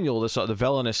then Daniel, the sort of the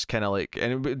villainous kind of like,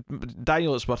 and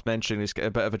Daniel, it's worth mentioning, he's a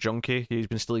bit of a junkie. He's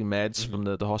been stealing meds from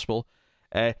the hospital.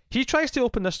 He tries to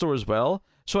open this door as well.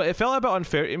 So it felt a bit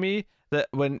unfair to me that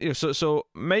when so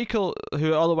Michael,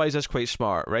 who otherwise is quite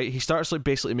smart, right? He starts like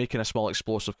basically making a small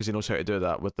explosive because he knows how to do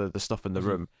that with the stuff in the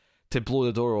room to blow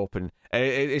the door open.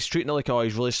 It's treating it like, oh,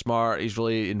 he's really smart, he's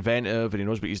really inventive, and he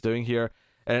knows what he's doing here.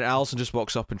 And then Allison just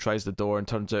walks up and tries the door, and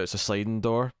turns out it's a sliding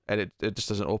door, and it just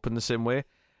doesn't open the same way.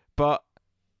 But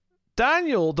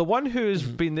Daniel, the one who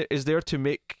is there to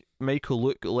make Michael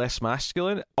look less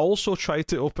masculine, also tried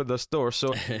to open this door.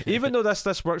 So even though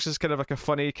this works as kind of like a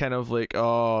funny kind of like,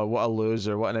 oh, what a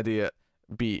loser, what an idiot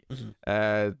beat,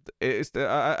 I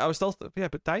was still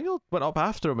but Daniel went up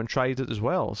after him and tried it as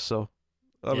well. So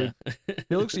I mean,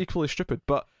 he looks equally stupid,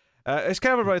 but. It's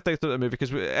kind of a right thing through the movie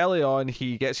because early on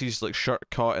he gets his like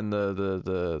shirt caught in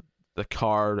the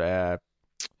car.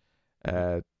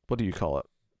 What do you call it?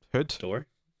 Hood? Door?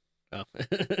 Oh.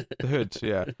 The hood,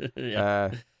 yeah. Yeah.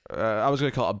 I was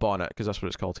going to call it a bonnet because that's what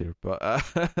it's called here, but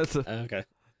Okay.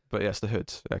 But yes, the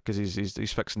hood because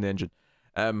he's fixing the engine,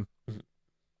 and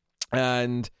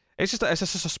it's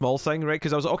just a small thing, right?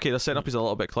 Because I was like, okay, the setup is a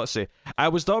little bit klutzy. I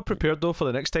was not prepared though for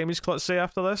the next time he's klutzy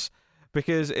after this.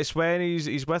 Because it's when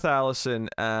he's with Allison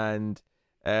and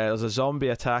there's a zombie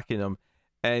attacking him,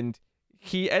 and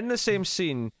he in the same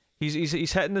scene he's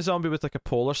hitting the zombie with like a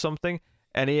pole or something,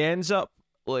 and he ends up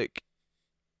like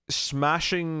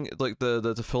smashing like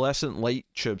the fluorescent light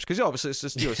tubes, because obviously it's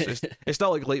just it's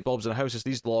not like light bulbs in a house, it's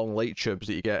these long light tubes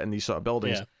that you get in these sort of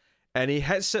buildings, and he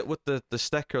hits it with the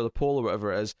stick or the pole or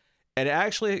whatever it is, and it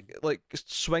actually like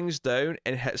swings down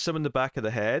and hits him in the back of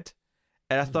the head.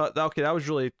 And I thought, okay, that was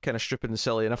really kind of stupid and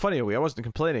silly in a funny way. I wasn't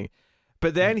complaining.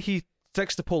 But then he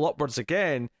sticks the pole upwards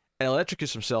again, and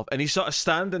electrocutes himself, and he's sort of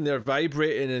standing there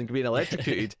vibrating and being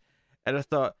electrocuted. And I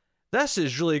thought, this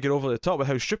is really getting over the top with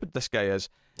how stupid this guy is.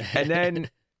 And then,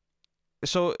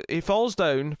 so he falls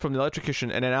down from the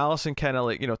electrocution, and then Allison kind of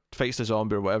like, fights the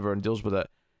zombie or whatever and deals with it.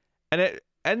 And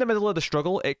in the middle of the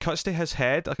struggle, it cuts to his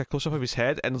head, like a close-up of his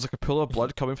head, and there's like a pool of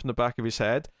blood coming from the back of his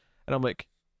head. And I'm like,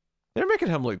 they're making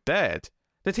him look dead.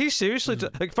 Did he seriously...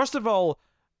 Like, first of all,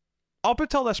 up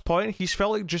until this point, he's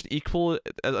felt like just equal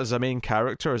as a main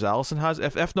character as Allison has,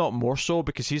 if not more so,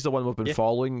 because he's the one we've been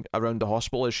following around the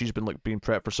hospital as she's been like being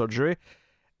prepped for surgery.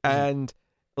 And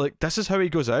like, this is how he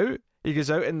goes out. He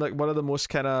goes out in like one of the most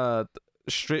kind of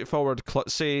straightforward,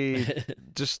 klutzy,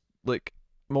 just like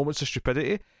moments of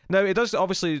stupidity. Now it does,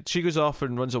 obviously she goes off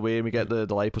and runs away, and we get the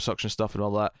liposuction stuff and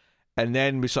all that, and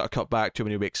then we sort of cut back to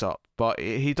when he wakes up. But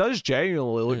he does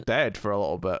genuinely look dead for a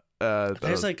little bit.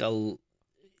 There's like a...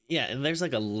 Yeah, and there's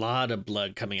like a lot of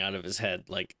blood coming out of his head.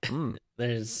 Like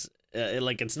there's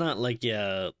like, it's not like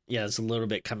it's a little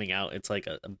bit coming out. It's like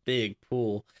a big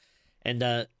pool.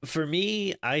 And for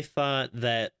me, I thought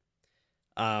that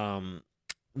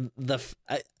the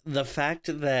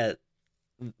fact that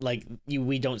like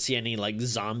we don't see any like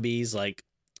zombies like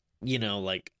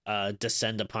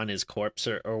descend upon his corpse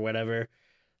or whatever.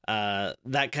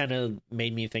 That kind of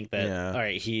made me think that all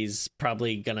right, he's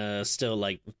probably gonna still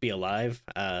like be alive.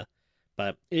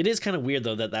 But it is kind of weird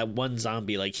though that one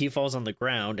zombie, like, he falls on the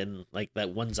ground, and like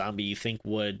that one zombie you think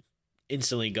would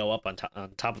instantly go up on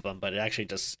top of him, but it actually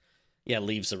just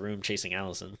leaves the room chasing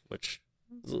Allison, which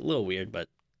is a little weird, but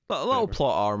a little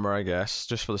plot armor, I guess,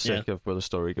 just for the sake of where the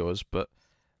story goes. But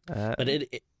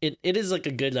it is like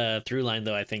a good through line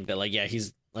though. I think that like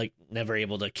he's like never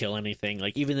able to kill anything.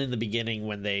 Like even in the beginning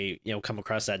when they come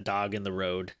across that dog in the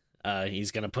road,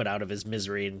 he's gonna put out of his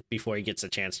misery, and before he gets a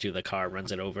chance to, the car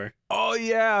runs it over. Oh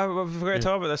yeah, I forgot to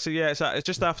talk about this. So, yeah, it's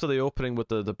just after the opening with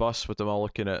the bus with them all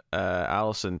looking at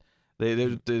Allison.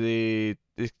 They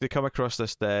come across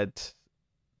this dead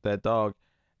dog,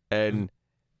 and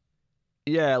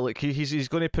like he's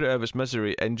going to put it out of its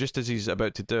misery, and just as he's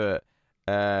about to do it,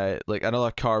 like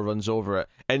another car runs over it.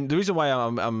 And the reason why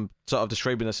I'm sort of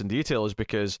describing this in detail is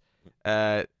because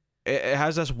it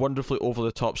has this wonderfully over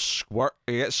the top squirt.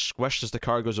 It gets squished as the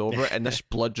car goes over it, and this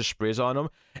blood just sprays on him,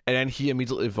 and then he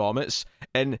immediately vomits.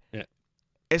 And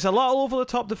it's a little over the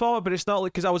top, the vomit, but it's not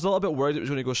like, because I was a little bit worried it was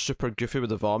going to go super goofy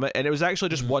with the vomit, and it was actually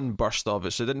just one burst of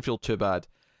it, so it didn't feel too bad.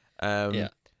 But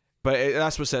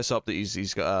that's what sets up that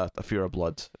he's got a fear of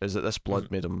blood, is that this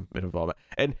blood made him vomit.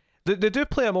 And they do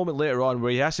play a moment later on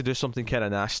where he has to do something kind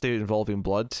of nasty involving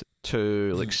blood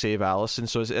to like save Allison.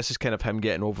 So this is kind of him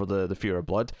getting over the fear of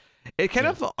blood. It kind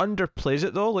of underplays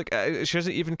it though. Like she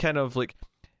doesn't even kind of like,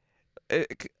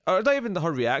 or not even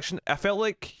her reaction. I felt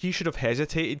like he should have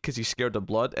hesitated because he's scared of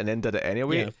blood and then did it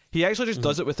anyway. He actually just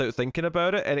does it without thinking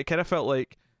about it, and it kind of felt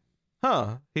like,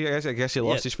 I guess he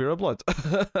lost his fear of blood.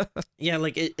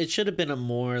 Like it should have been a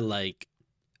more like,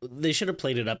 they should have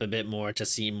played it up a bit more to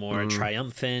seem more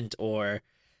triumphant, or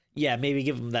maybe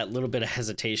give him that little bit of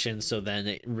hesitation, so then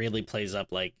it really plays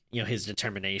up like his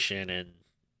determination and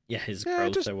his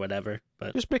growth or whatever.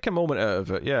 But just make a moment out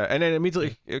of it, and then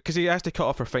immediately, because he has to cut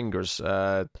off her fingers,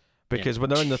 because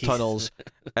when they're in the tunnels,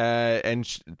 and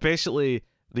basically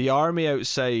the army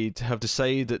outside have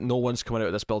decided that no one's coming out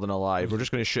of this building alive. We're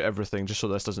just going to shoot everything just so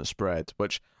this doesn't spread.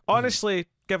 Which, honestly,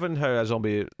 given how a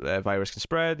zombie virus can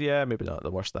spread, maybe not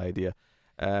the worst idea.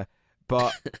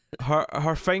 But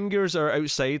her fingers are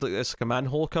outside, like it's like a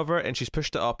manhole cover, and she's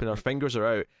pushed it up, and her fingers are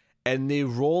out, and they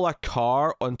roll a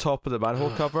car on top of the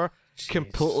manhole cover,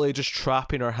 completely just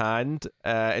trapping her hand,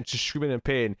 and she's screaming in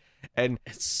pain. And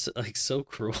it's like so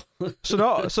cruel. so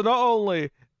not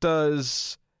only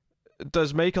does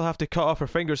Michael have to cut off her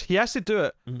fingers, he has to do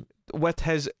it with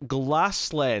his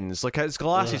glass lens, like his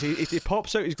glasses. He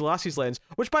pops out his glasses lens,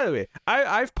 which, by the way,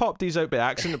 I've popped these out by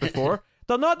accident before.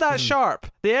 They're not that sharp.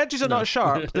 The edges are not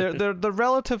sharp. They're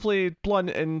relatively blunt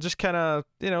and just kind of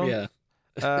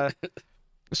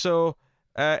so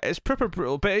it's proper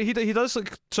brutal. But he does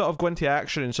like sort of go into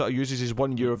action and sort of uses his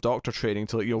 1 year of doctor training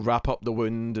to like wrap up the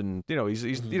wound, and he's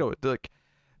like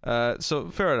so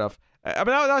fair enough. I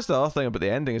mean, that's the other thing about the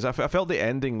ending, is I felt the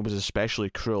ending was especially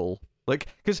cruel. Like,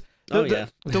 because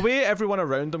the way everyone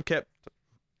around them kept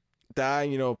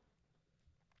dying,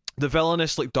 the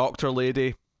villainous like doctor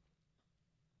lady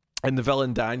and the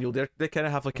villain Daniel, they kind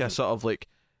of have like a sort of like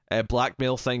a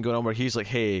blackmail thing going on where he's like,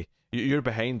 hey, you're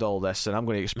behind all this, and I'm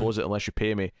going to expose it unless you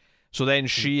pay me. So then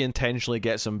she intentionally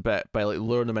gets him bit by like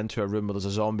luring him into a room where there's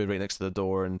a zombie right next to the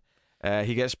door, and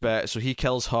he gets bit, so he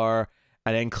kills her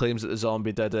and then claims that the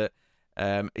zombie did it.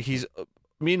 He's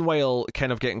meanwhile,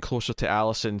 kind of getting closer to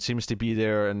Allison, seems to be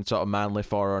there and sort of manly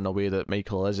for her in a way that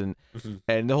Michael isn't.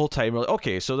 And the whole time we're like,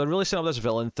 okay, so they're really setting up this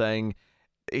villain thing.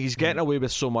 He's getting away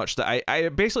with so much that I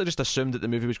basically just assumed that the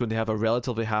movie was going to have a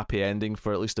relatively happy ending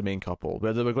for at least the main couple,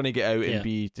 where they were going to get out and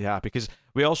be happy. Because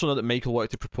we also know that Michael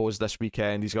wanted to propose this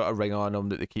weekend. He's got a ring on him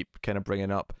that they keep kind of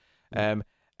bringing up. And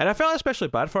I felt especially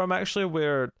bad for him, actually,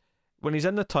 where when he's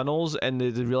in the tunnels and they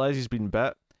realise he's been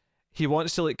bit, he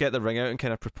wants to like get the ring out and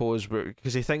kind of propose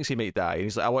because he thinks he might die. And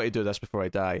he's like, I want to do this before I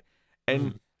die.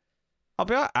 And I'll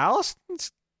be like,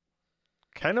 Alison's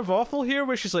kind of awful here,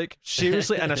 where she's like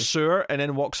seriously in a sewer and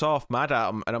then walks off mad at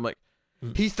him. And I'm like,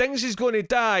 he thinks he's going to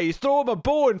die. You throw him a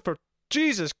bone for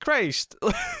Jesus Christ.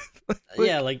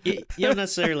 Yeah, like you don't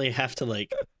necessarily have to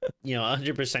like,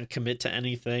 100% commit to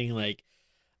anything. Like,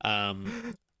 I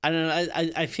don't know.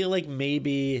 I feel like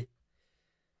maybe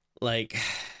like.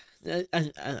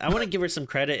 I want to give her some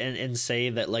credit and say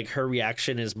that like her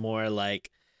reaction is more like,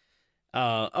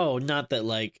 not that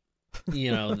like,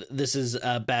 this is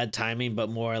bad timing,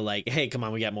 but more like, hey, come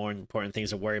on, we got more important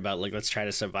things to worry about. Like, let's try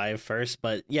to survive first.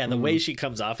 But yeah, the way she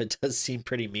comes off, it does seem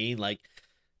pretty mean. Like,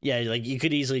 yeah, like you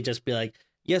could easily just be like,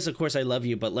 yes, of course I love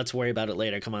you, but let's worry about it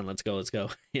later. Come on, let's go.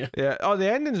 Yeah. Oh,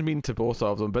 the ending's mean to both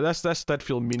of them, but this did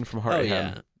feel mean from her to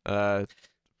him.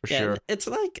 For sure. It's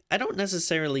like I don't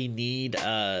necessarily need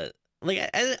I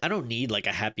don't need like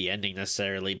a happy ending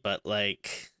necessarily, but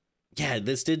like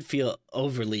this did feel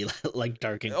overly like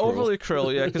dark and cruel. Overly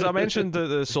cruel, yeah, because I mentioned that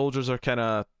the soldiers are kind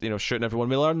of shooting everyone.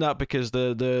 We learned that because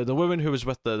the woman who was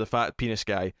with the fat penis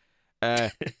guy,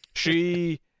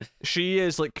 she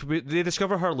is like, they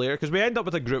discover her later because we end up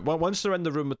with a group. Once they're in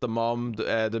the room with the mom,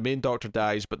 the main doctor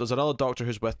dies, but there's another doctor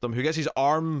who's with them who gets his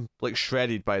arm like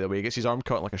shredded. By the way, he gets his arm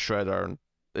cut like a shredder and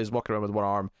is walking around with one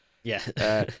arm. Yeah.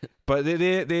 But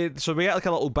they so we get like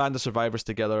a little band of survivors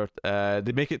together.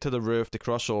 They make it to the roof to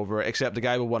cross over, except the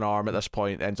guy with one arm at this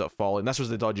point ends up falling. This was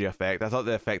the dodgy effect. I thought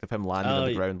the effect of him landing on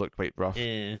the ground looked quite rough.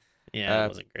 Yeah, it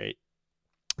wasn't great.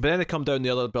 But then they come down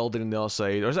the other building on the other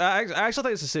side. I actually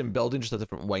think it's the same building, just a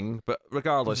different wing. But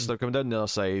regardless, they're coming down the other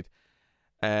side.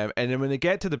 And then when they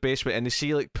get to the basement and they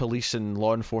see like police and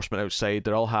law enforcement outside,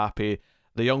 they're all happy.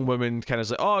 The young woman kind of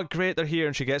is like, oh great, they're here,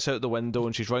 and she gets out the window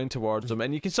and she's running towards them,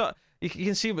 and you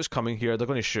can see what's coming here. They're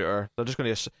going to shoot her. They're just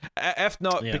going to, if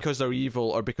not because they're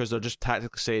evil or because they're just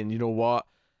tactically saying, you know what,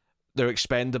 they're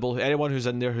expendable. Anyone who's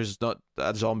in there who's not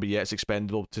a zombie yet is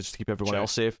expendable to just keep everyone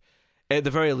else safe. At the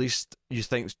very least,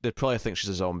 they probably think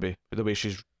she's a zombie the way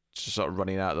she's just sort of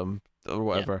running at them or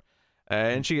whatever,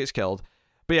 and she gets killed.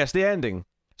 But yes, the ending.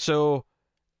 So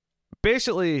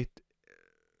basically,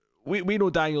 we know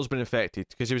Daniel's been infected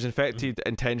because he was infected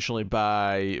intentionally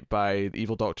by the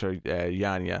evil doctor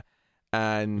Yanya,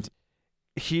 and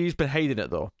he's been hiding it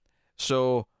though.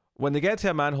 So when they get to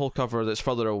a manhole cover that's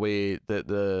further away, that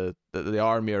the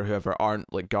army or whoever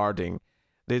aren't like guarding,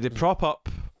 they prop up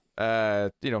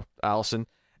Allison,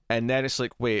 and then it's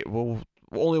like, wait, well,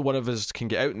 only one of us can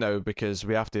get out now because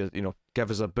we have to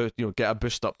give us a boost, get a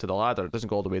boost up to the ladder. It doesn't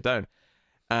go all the way down.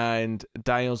 And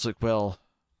Daniel's like, well,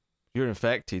 you're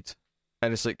infected.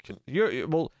 And it's like,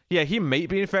 he might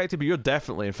be infected, but you're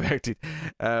definitely infected.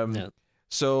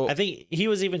 So I think he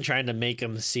was even trying to make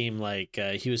him seem like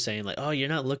he was saying like, oh, you're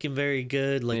not looking very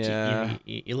good. Like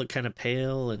you look kind of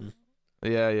pale. And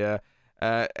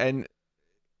and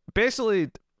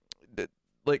basically,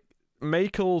 like,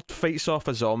 Michael fights off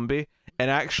a zombie and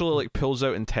actually like pulls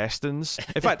out intestines.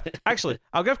 In fact, actually,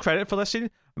 I'll give credit for this scene.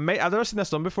 I've never seen this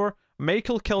done before.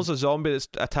 Michael kills a zombie that's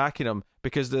attacking him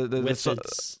because because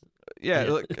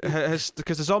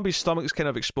the zombie's stomach's kind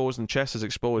of exposed and chest is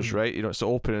exposed, right? It's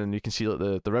open and you can see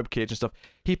like the rib cage and stuff.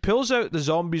 He pulls out the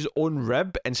zombie's own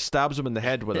rib and stabs him in the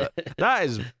head with it. That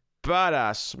is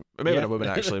badass. Maybe not a woman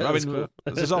actually. I mean, cool.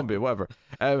 It's a zombie, whatever.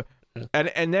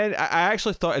 And then I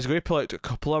actually thought he's going to pull out a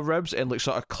couple of ribs and like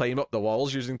sort of climb up the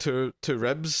walls using two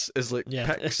ribs as like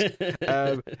picks.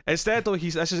 Instead though, he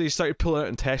started pulling out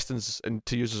intestines and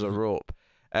to use as a rope.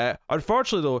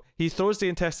 Unfortunately though, he throws the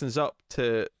intestines up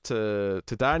to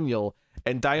Daniel,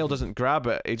 and Daniel doesn't grab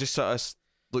it. He just sort of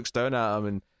looks down at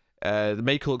him, and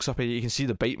Michael looks up and you can see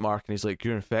the bite mark, and he's like,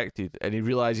 "You're infected," and he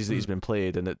realizes that he's been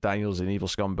played and that Daniel's an evil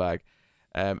scumbag.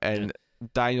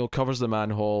 Daniel covers the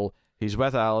manhole. He's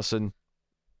with Allison.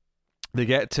 They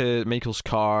get to Michael's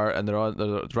car and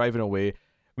they're driving away.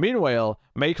 Meanwhile,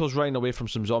 Michael's running away from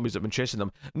some zombies that have been chasing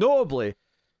them. Notably,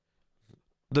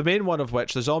 the main one of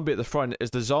which, the zombie at the front,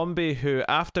 is the zombie who,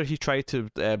 after he tried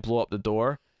to blow up the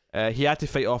door, he had to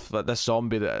fight off this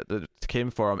zombie that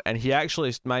came for him, and he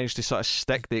actually managed to sort of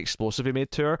stick the explosive he made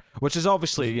to her, which is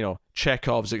obviously,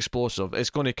 Chekhov's explosive.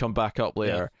 It's going to come back up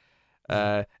later.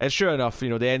 And sure enough,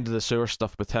 the end of the sewer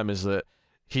stuff with him is that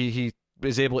he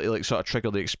is able to like sort of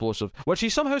trigger the explosive, which he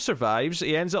somehow survives.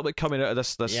 He ends up like coming out of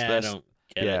this. I don't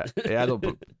get it. Yeah, I don't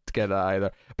get that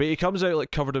either. But he comes out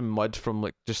like covered in mud from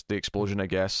like just the explosion, I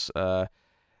guess.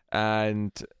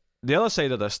 And the other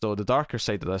side of this, though, the darker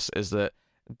side of this, is that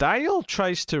Daniel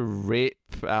tries to rape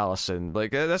Allison.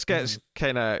 Like this gets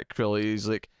kind of cruel. He's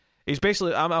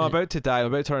basically, I'm about to die. I'm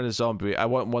about to turn into a zombie. I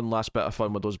want one last bit of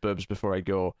fun with those boobs before I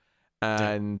go.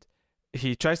 And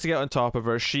he tries to get on top of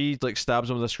her. She like stabs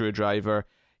him with a screwdriver.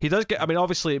 He does get. I mean,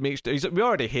 obviously, it makes. We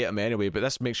already hate him anyway, but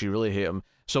this makes you really hate him.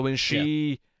 So when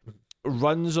she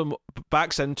runs him,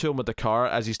 backs into him with the car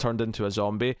as he's turned into a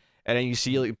zombie, and then you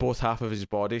see like both half of his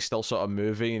body still sort of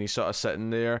moving, and he's sort of sitting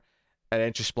there, and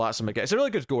then she splats him again. It's a really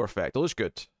good gore effect. It looks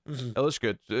good. It looks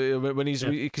good when he's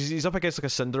because he's up against like a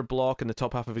cinder block, and the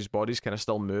top half of his body's kind of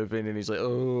still moving, and he's like,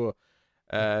 oh.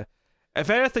 If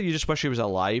anything, you just wish he was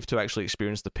alive to actually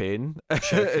experience the pain.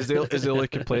 is the only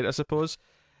complaint, I suppose.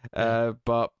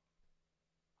 But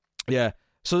yeah.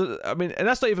 So I mean, and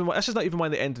this is not even why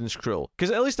the ending's cruel,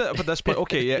 because at least at this point,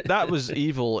 okay, yeah, that was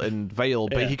evil and vile,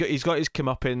 but he's got his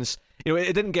comeuppance.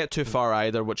 It didn't get too far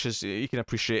either, which is you can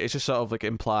appreciate. It's just sort of like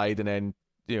implied, and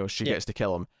then she gets to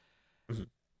kill him.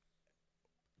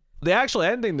 The actual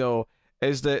ending, though,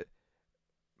 is that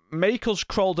Michael's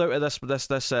crawled out of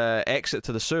this exit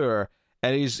to the sewer,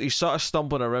 and he's sort of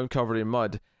stumbling around covered in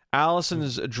mud.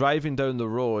 Allison's driving down the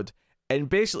road and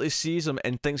basically sees him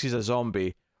and thinks he's a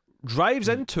zombie. Drives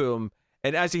into him,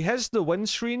 and as he hits the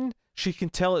windscreen, she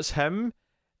can tell it's him,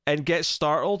 and gets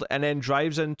startled, and then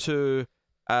drives into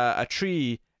a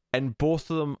tree, and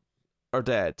both of them are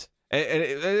dead. And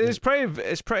it's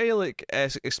pretty like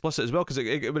explicit as well, because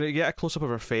when you get a close up of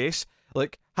her face,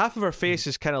 like half of her face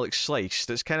is kind of like sliced.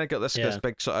 It's kind of got this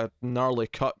big sort of gnarly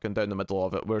cut going down the middle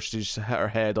of it, where she's hit her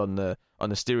head on the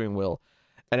steering wheel,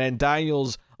 and then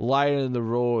Daniel's lying in the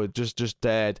road, just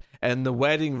dead, and the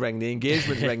wedding ring, the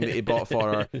engagement ring that he bought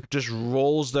for her, just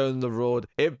rolls down the road.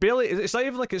 It's not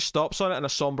even like it stops on it in a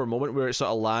somber moment where it sort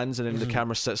of lands, and then the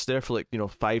camera sits there for like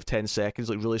 5-10 seconds,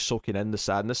 like really soaking in the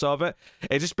sadness of it.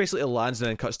 It just basically lands and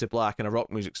then cuts to black, and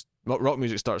rock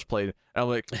music starts playing, and I'm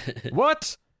like,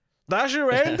 what? That's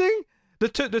your ending?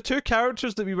 The two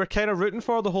characters that we were kind of rooting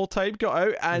for the whole time got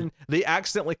out, and they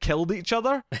accidentally killed each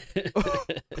other.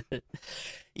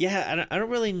 Yeah, I don't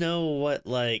really know what,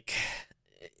 like,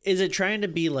 is it trying to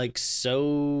be like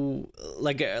so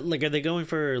like are they going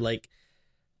for like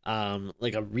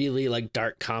a really like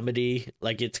dark comedy,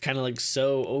 like it's kind of like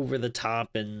so over the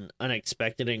top and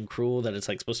unexpected and cruel that it's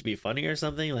like supposed to be funny or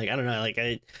something? Like I don't know,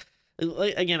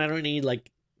 again, I don't need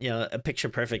like a picture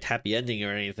perfect happy ending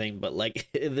or anything, but like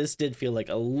this did feel like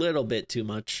a little bit too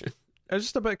much. It was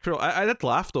just a bit cruel. I did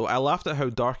laugh though. I laughed at how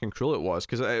dark and cruel it was,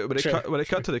 because when it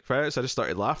cut to the credits, I just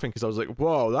started laughing because I was like,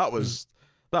 "Whoa, that was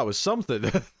something."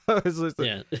 They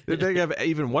didn't give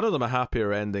even one of them a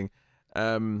happier ending.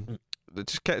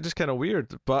 Just kind of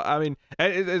weird. But I mean,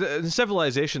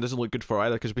 Civilization doesn't look good for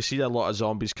either, because we see a lot of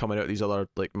zombies coming out of these other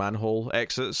like manhole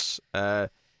exits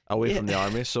away from the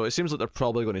army. So it seems like they're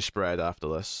probably going to spread after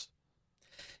this.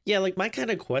 Yeah, like my kind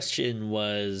of question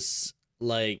was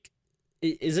like,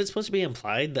 is it supposed to be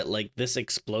implied that like this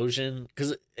explosion,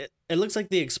 because it looks like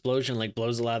the explosion like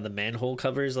blows a lot of the manhole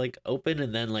covers like open,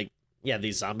 and then like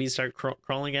these zombies start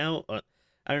crawling out?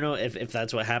 I don't know if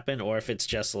that's what happened, or if it's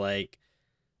just like,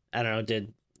 I don't know,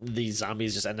 did these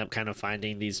zombies just end up kind of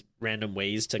finding these random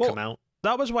ways to come out?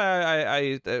 That was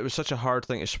why it was such a hard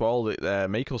thing to swallow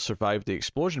that Michael survived the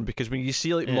explosion, because when you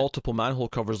see like multiple manhole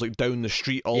covers like down the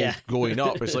street all going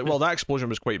up, it's like, well, that explosion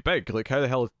was quite big. Like, how the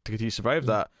hell did he survive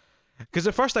that? Because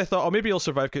at first I thought, oh, maybe he'll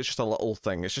survive because it's just a little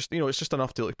thing. It's just it's just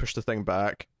enough to like push the thing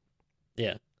back.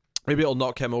 Yeah. Maybe it'll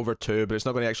knock him over too, but it's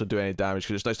not going to actually do any damage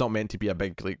because it's not meant to be a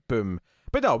big like boom.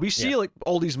 But no, we see like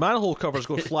all these manhole covers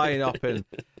go flying up, and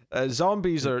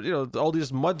zombies are all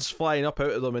these muds flying up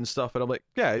out of them and stuff, and I'm like,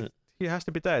 yeah, he has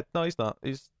to be dead. No, he's not.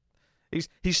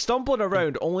 He's stumbling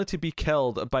around only to be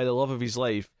killed by the love of his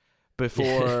life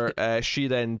before she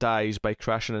then dies by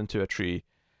crashing into a tree.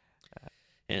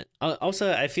 And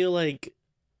also, I feel like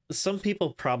some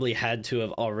people probably had to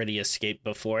have already escaped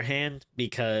beforehand,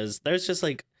 because there's just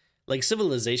like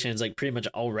Civilization is like pretty much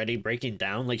already breaking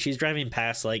down. Like she's driving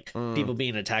past like people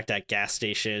being attacked at gas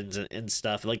stations and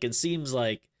stuff. Like it seems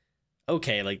like,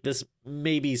 okay, like this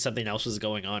maybe something else was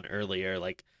going on earlier,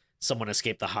 like someone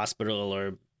escaped the hospital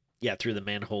or through the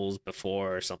manholes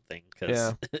before or something,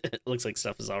 because it looks like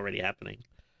stuff is already happening.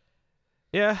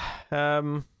 Yeah.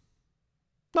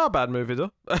 Not a bad movie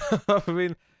though. I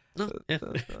mean, no,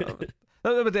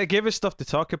 But it gave us stuff to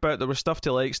talk about. There was stuff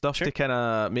to like, stuff Sure. to kind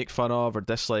of make fun of or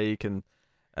dislike, and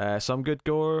some good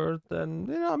gore.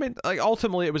 And I mean, like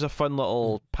ultimately, it was a fun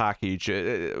little package,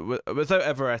 without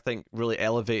ever, I think, really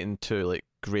elevating to like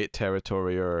great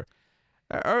territory or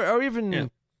even. Yeah.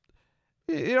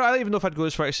 I don't even know if I'd go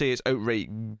as far to say it's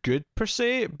outright good per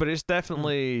se, but it's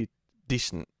definitely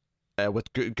decent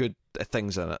with good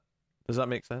things in it. Does that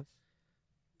make sense?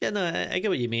 Yeah, no, I get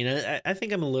what you mean. I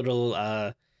think I'm a little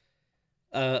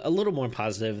more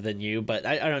positive than you, but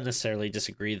I don't necessarily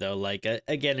disagree though. Like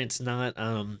again, it's not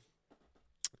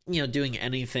doing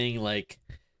anything like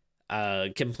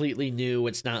completely new.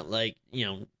 It's not like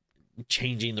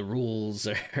changing the rules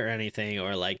or anything,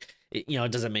 or like it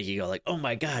doesn't make you go like, oh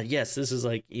my god, yes, this is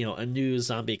like a new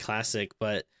zombie classic.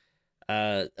 But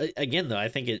again though, I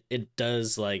think it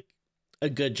does like a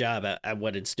good job at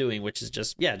what it's doing, which is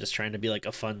just trying to be like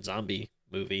a fun zombie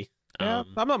movie. Yeah,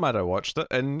 I'm not mad I watched it,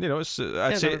 and it's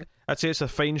I'd say it's a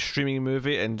fine streaming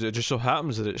movie, and it just so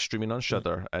happens that it's streaming on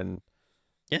Shudder, and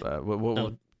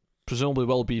presumably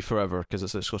will be forever because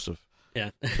it's exclusive. Yeah.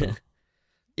 So.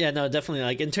 Yeah, no, definitely.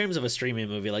 Like in terms of a streaming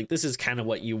movie, like this is kind of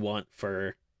what you want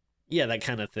for, that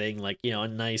kind of thing. Like a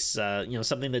nice,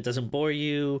 something that doesn't bore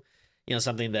you,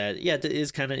 something that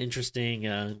is kind of interesting.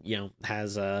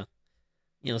 Has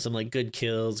some like good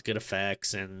kills, good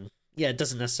effects, and it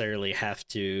doesn't necessarily have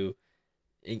to,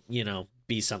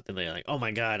 be something that you're like, oh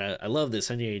my god, I love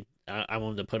this. I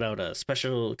want to put out a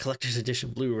special collector's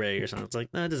edition Blu-ray or something. It's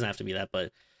like, no, it doesn't have to be that,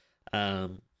 but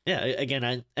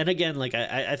again, like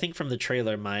I think from the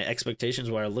trailer, my expectations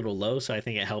were a little low, so I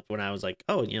think it helped when I was like,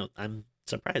 oh, I'm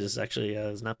surprised this actually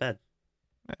is not bad.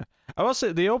 Yeah. I will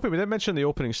say we didn't mention the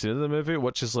opening scene of the movie,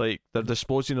 which is like they're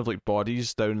disposing of like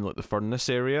bodies down in like the furnace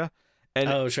area. And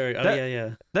oh sure,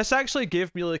 yeah. This actually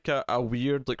gave me like a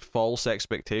weird like false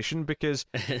expectation, because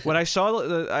when I saw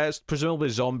like presumably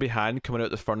zombie hand coming out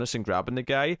the furnace and grabbing the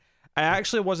guy, I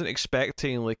actually wasn't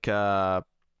expecting like a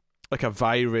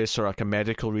virus or like a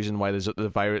medical reason why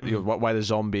the virus, why the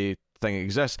zombie thing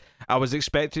exists. I was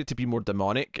expecting it to be more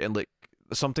demonic and like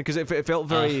something, because it felt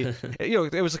very,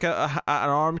 it was like an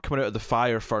arm coming out of the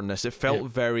fire furnace. It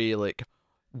felt very like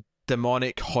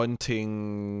demonic,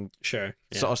 haunting, sure,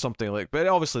 sort of something like. But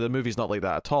obviously the movie's not like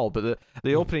that at all. But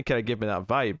the opening kind of gave me that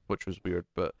vibe, which was weird.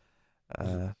 But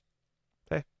hey,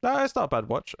 no, it's not a bad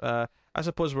watch. I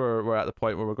suppose we're at the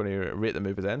point where we're going to rate the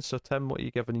movie then. So Tim, what are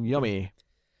you giving Yummy?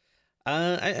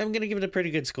 I'm gonna give it a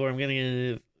pretty good score. I'm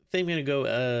gonna go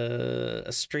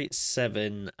a straight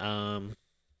 7.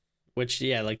 Which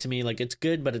like to me, like it's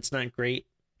good, but it's not great.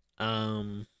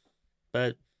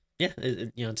 But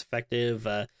it's effective.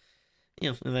 And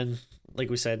then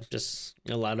like we said, just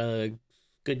a lot of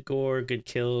good gore, good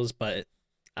kills, but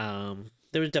there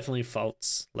were definitely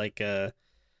faults. Like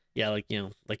like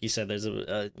you said, there's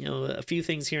a few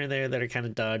things here and there that are kind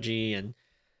of dodgy, and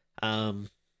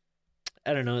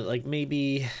I don't know, like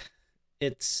maybe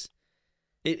it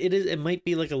might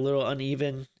be like a little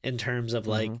uneven in terms of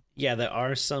like, there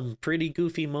are some pretty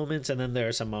goofy moments, and then there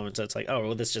are some moments that's like, oh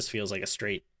well, this just feels like a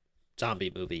straight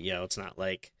zombie movie. It's not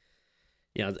like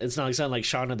it's not like something like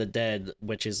Shaun of the Dead,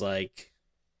 which is like,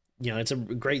 it's a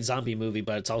great zombie movie,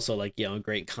 but it's also like, a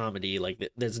great comedy.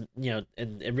 Like there's and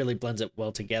it really blends it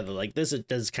well together. Like this, it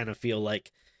does kind of feel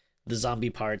like the zombie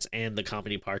parts and the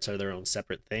comedy parts are their own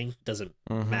separate thing. Doesn't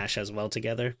mash as well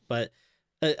together. But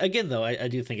again, though, I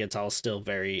do think it's all still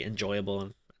very enjoyable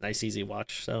and nice, easy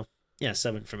watch. So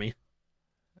 7 for me.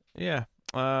 Yeah.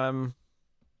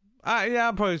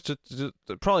 I'm probably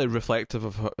probably reflective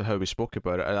of how we spoke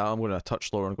about it. I'm going to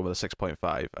touch lower and go with a 6.5.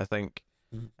 I think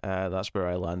that's where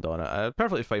I land on it. A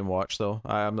perfectly fine watch, though.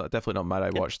 I'm definitely not mad I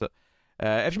watched it.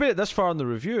 If you made it this far in the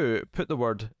review, put the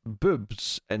word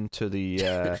boobs into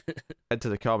the into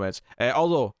the comments.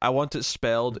 Although I want it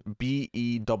spelled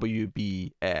BEWBS.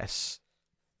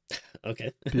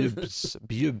 Okay.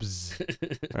 Boobs.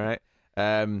 All right.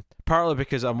 Partly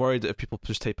because I'm worried that if people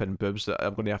just type in boobs, that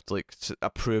I'm going to have to like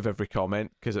approve every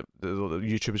comment, because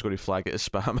YouTube is going to flag it as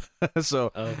spam.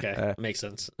 So okay, makes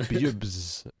sense.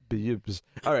 boobs.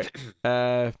 All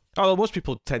right. Although most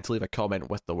people tend to leave a comment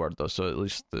with the word though, so at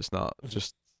least it's not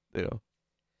just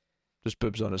just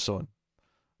boobs on its own.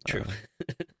 True.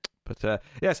 But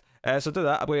yes, so do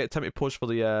that. I'm going to get Tim to pose for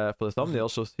the thumbnail.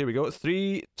 So here we go.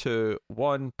 3, 2,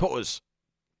 1, pose.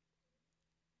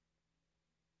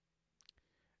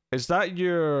 Is that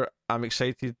your "I'm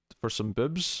excited for some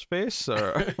boobs" face,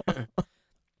 or?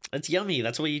 It's yummy.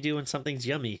 That's what you do when something's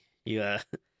yummy. You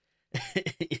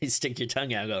you stick your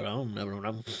tongue out, and go nom nom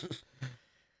nom.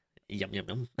 Yum yum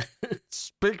yum.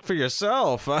 Speak for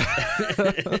yourself.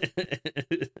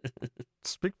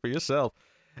 Speak for yourself.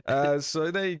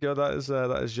 So there you go.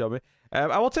 That is yummy.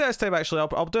 I will take this time actually.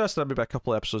 I'll do this in maybe a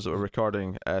couple of episodes that we're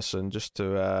recording soon, just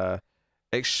to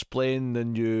explain the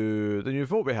new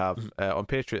vote we have on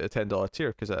Patreon at the $10 tier,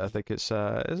 because I think it's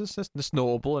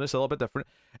notable and it's a little bit different.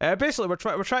 Basically, we're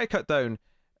trying to cut down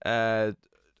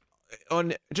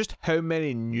on just how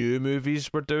many new movies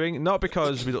we're doing. Not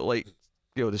because we don't like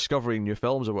discovering new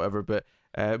films or whatever, but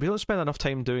we don't spend enough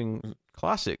time doing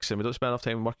classics, and we don't spend enough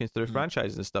time working through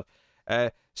franchises and stuff.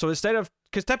 So instead of,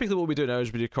 because typically what we do now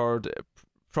is we record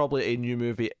probably a new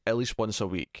movie at least once a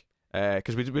week.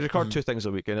 Because we record two things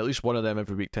a week, and at least one of them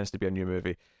every week tends to be a new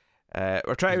movie.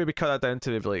 We're trying to maybe cut that down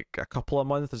to maybe like a couple a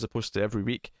month as opposed to every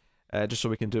week, just so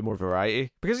we can do more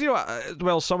variety. Because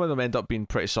some of them end up being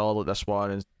pretty solid like this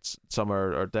one, and some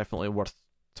are definitely worth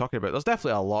talking about. There's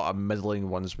definitely a lot of middling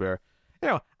ones where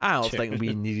I don't think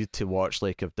we needed to watch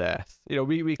Lake of Death.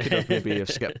 We could have maybe have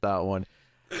skipped that one.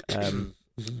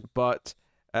 But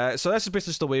so this is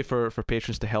basically just a way for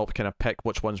patrons to help kind of pick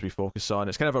which ones we focus on.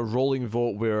 It's kind of a rolling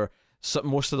vote where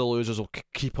most of the losers will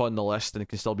keep on the list and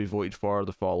can still be voted for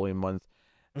the following month.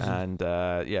 And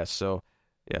so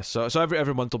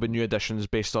every month there'll be new additions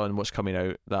based on what's coming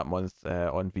out that month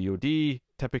on VOD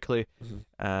typically,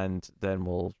 and then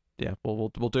we'll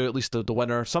do at least the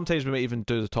winner. Sometimes we might even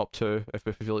do the top two if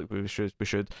we feel like we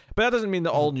should. But that doesn't mean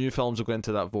that all new films will go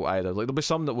into that vote either. Like there'll be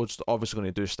some that we're just obviously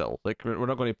going to do still. Like we're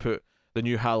not going to put the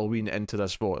new Halloween into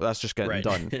this vote. That's just getting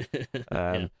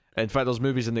done. In fact, there's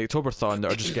movies in the Octoberthon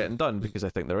that are just getting done because I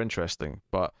think they're interesting.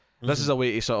 But this is a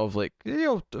way to sort of like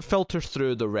filter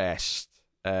through the rest,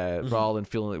 rather than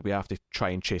feeling like we have to try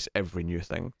and chase every new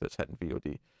thing that's hitting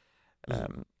VOD.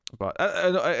 But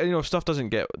if stuff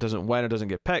doesn't win or doesn't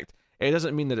get picked, it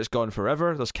doesn't mean that it's gone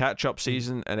forever. There's catch up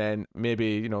season, and then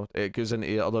maybe it goes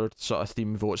into other sort of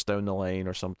theme votes down the line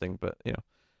or something. But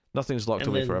nothing's locked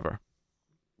away forever.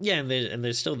 Yeah, and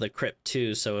there's still the crypt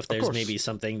too. So if there's maybe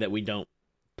something that we don't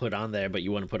put on there, but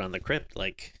you want to put on the crypt,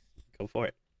 like go for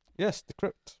it. Yes, the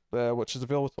crypt, which is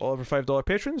available to all of our $5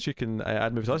 patrons. You can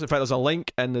add movies to us. In fact, there's a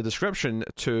link in the description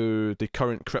to the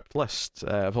current crypt list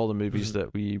of all the movies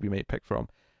that we might pick from.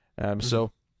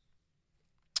 So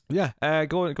yeah,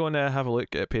 go and have a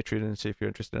look at Patreon and see if you're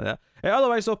interested in that.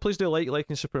 Otherwise, though, please do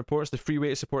liking super important. It's the free way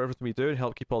to support everything we do and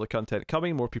help keep all the content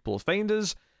coming. More people will find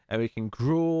us, and we can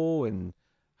grow and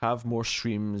have more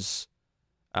streams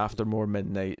after more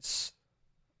midnights.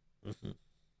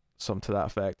 Some to that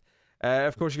effect.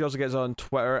 Of course, you can also get us on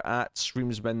Twitter at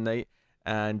Streams Midnight,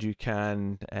 and you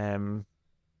can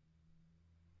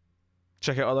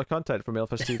check out other content from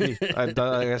Melfest TV.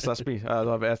 I guess that's me. I don't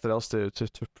have anything else to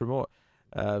promote.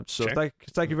 So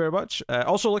thank you very much.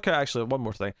 Also, look out. Actually, one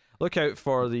more thing. Look out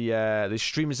for the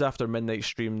Streams After Midnight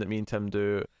stream that me and Tim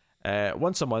do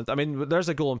once a month. I mean, there's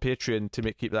a goal on Patreon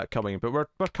to keep that coming, but we're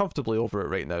comfortably over it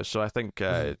right now. So I think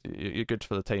you're good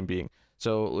for the time being.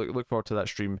 So look forward to that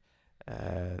stream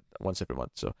once every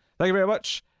month. So thank you very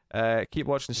much. Keep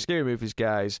watching scary movies,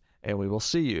 guys, and we will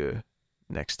see you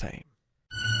next time.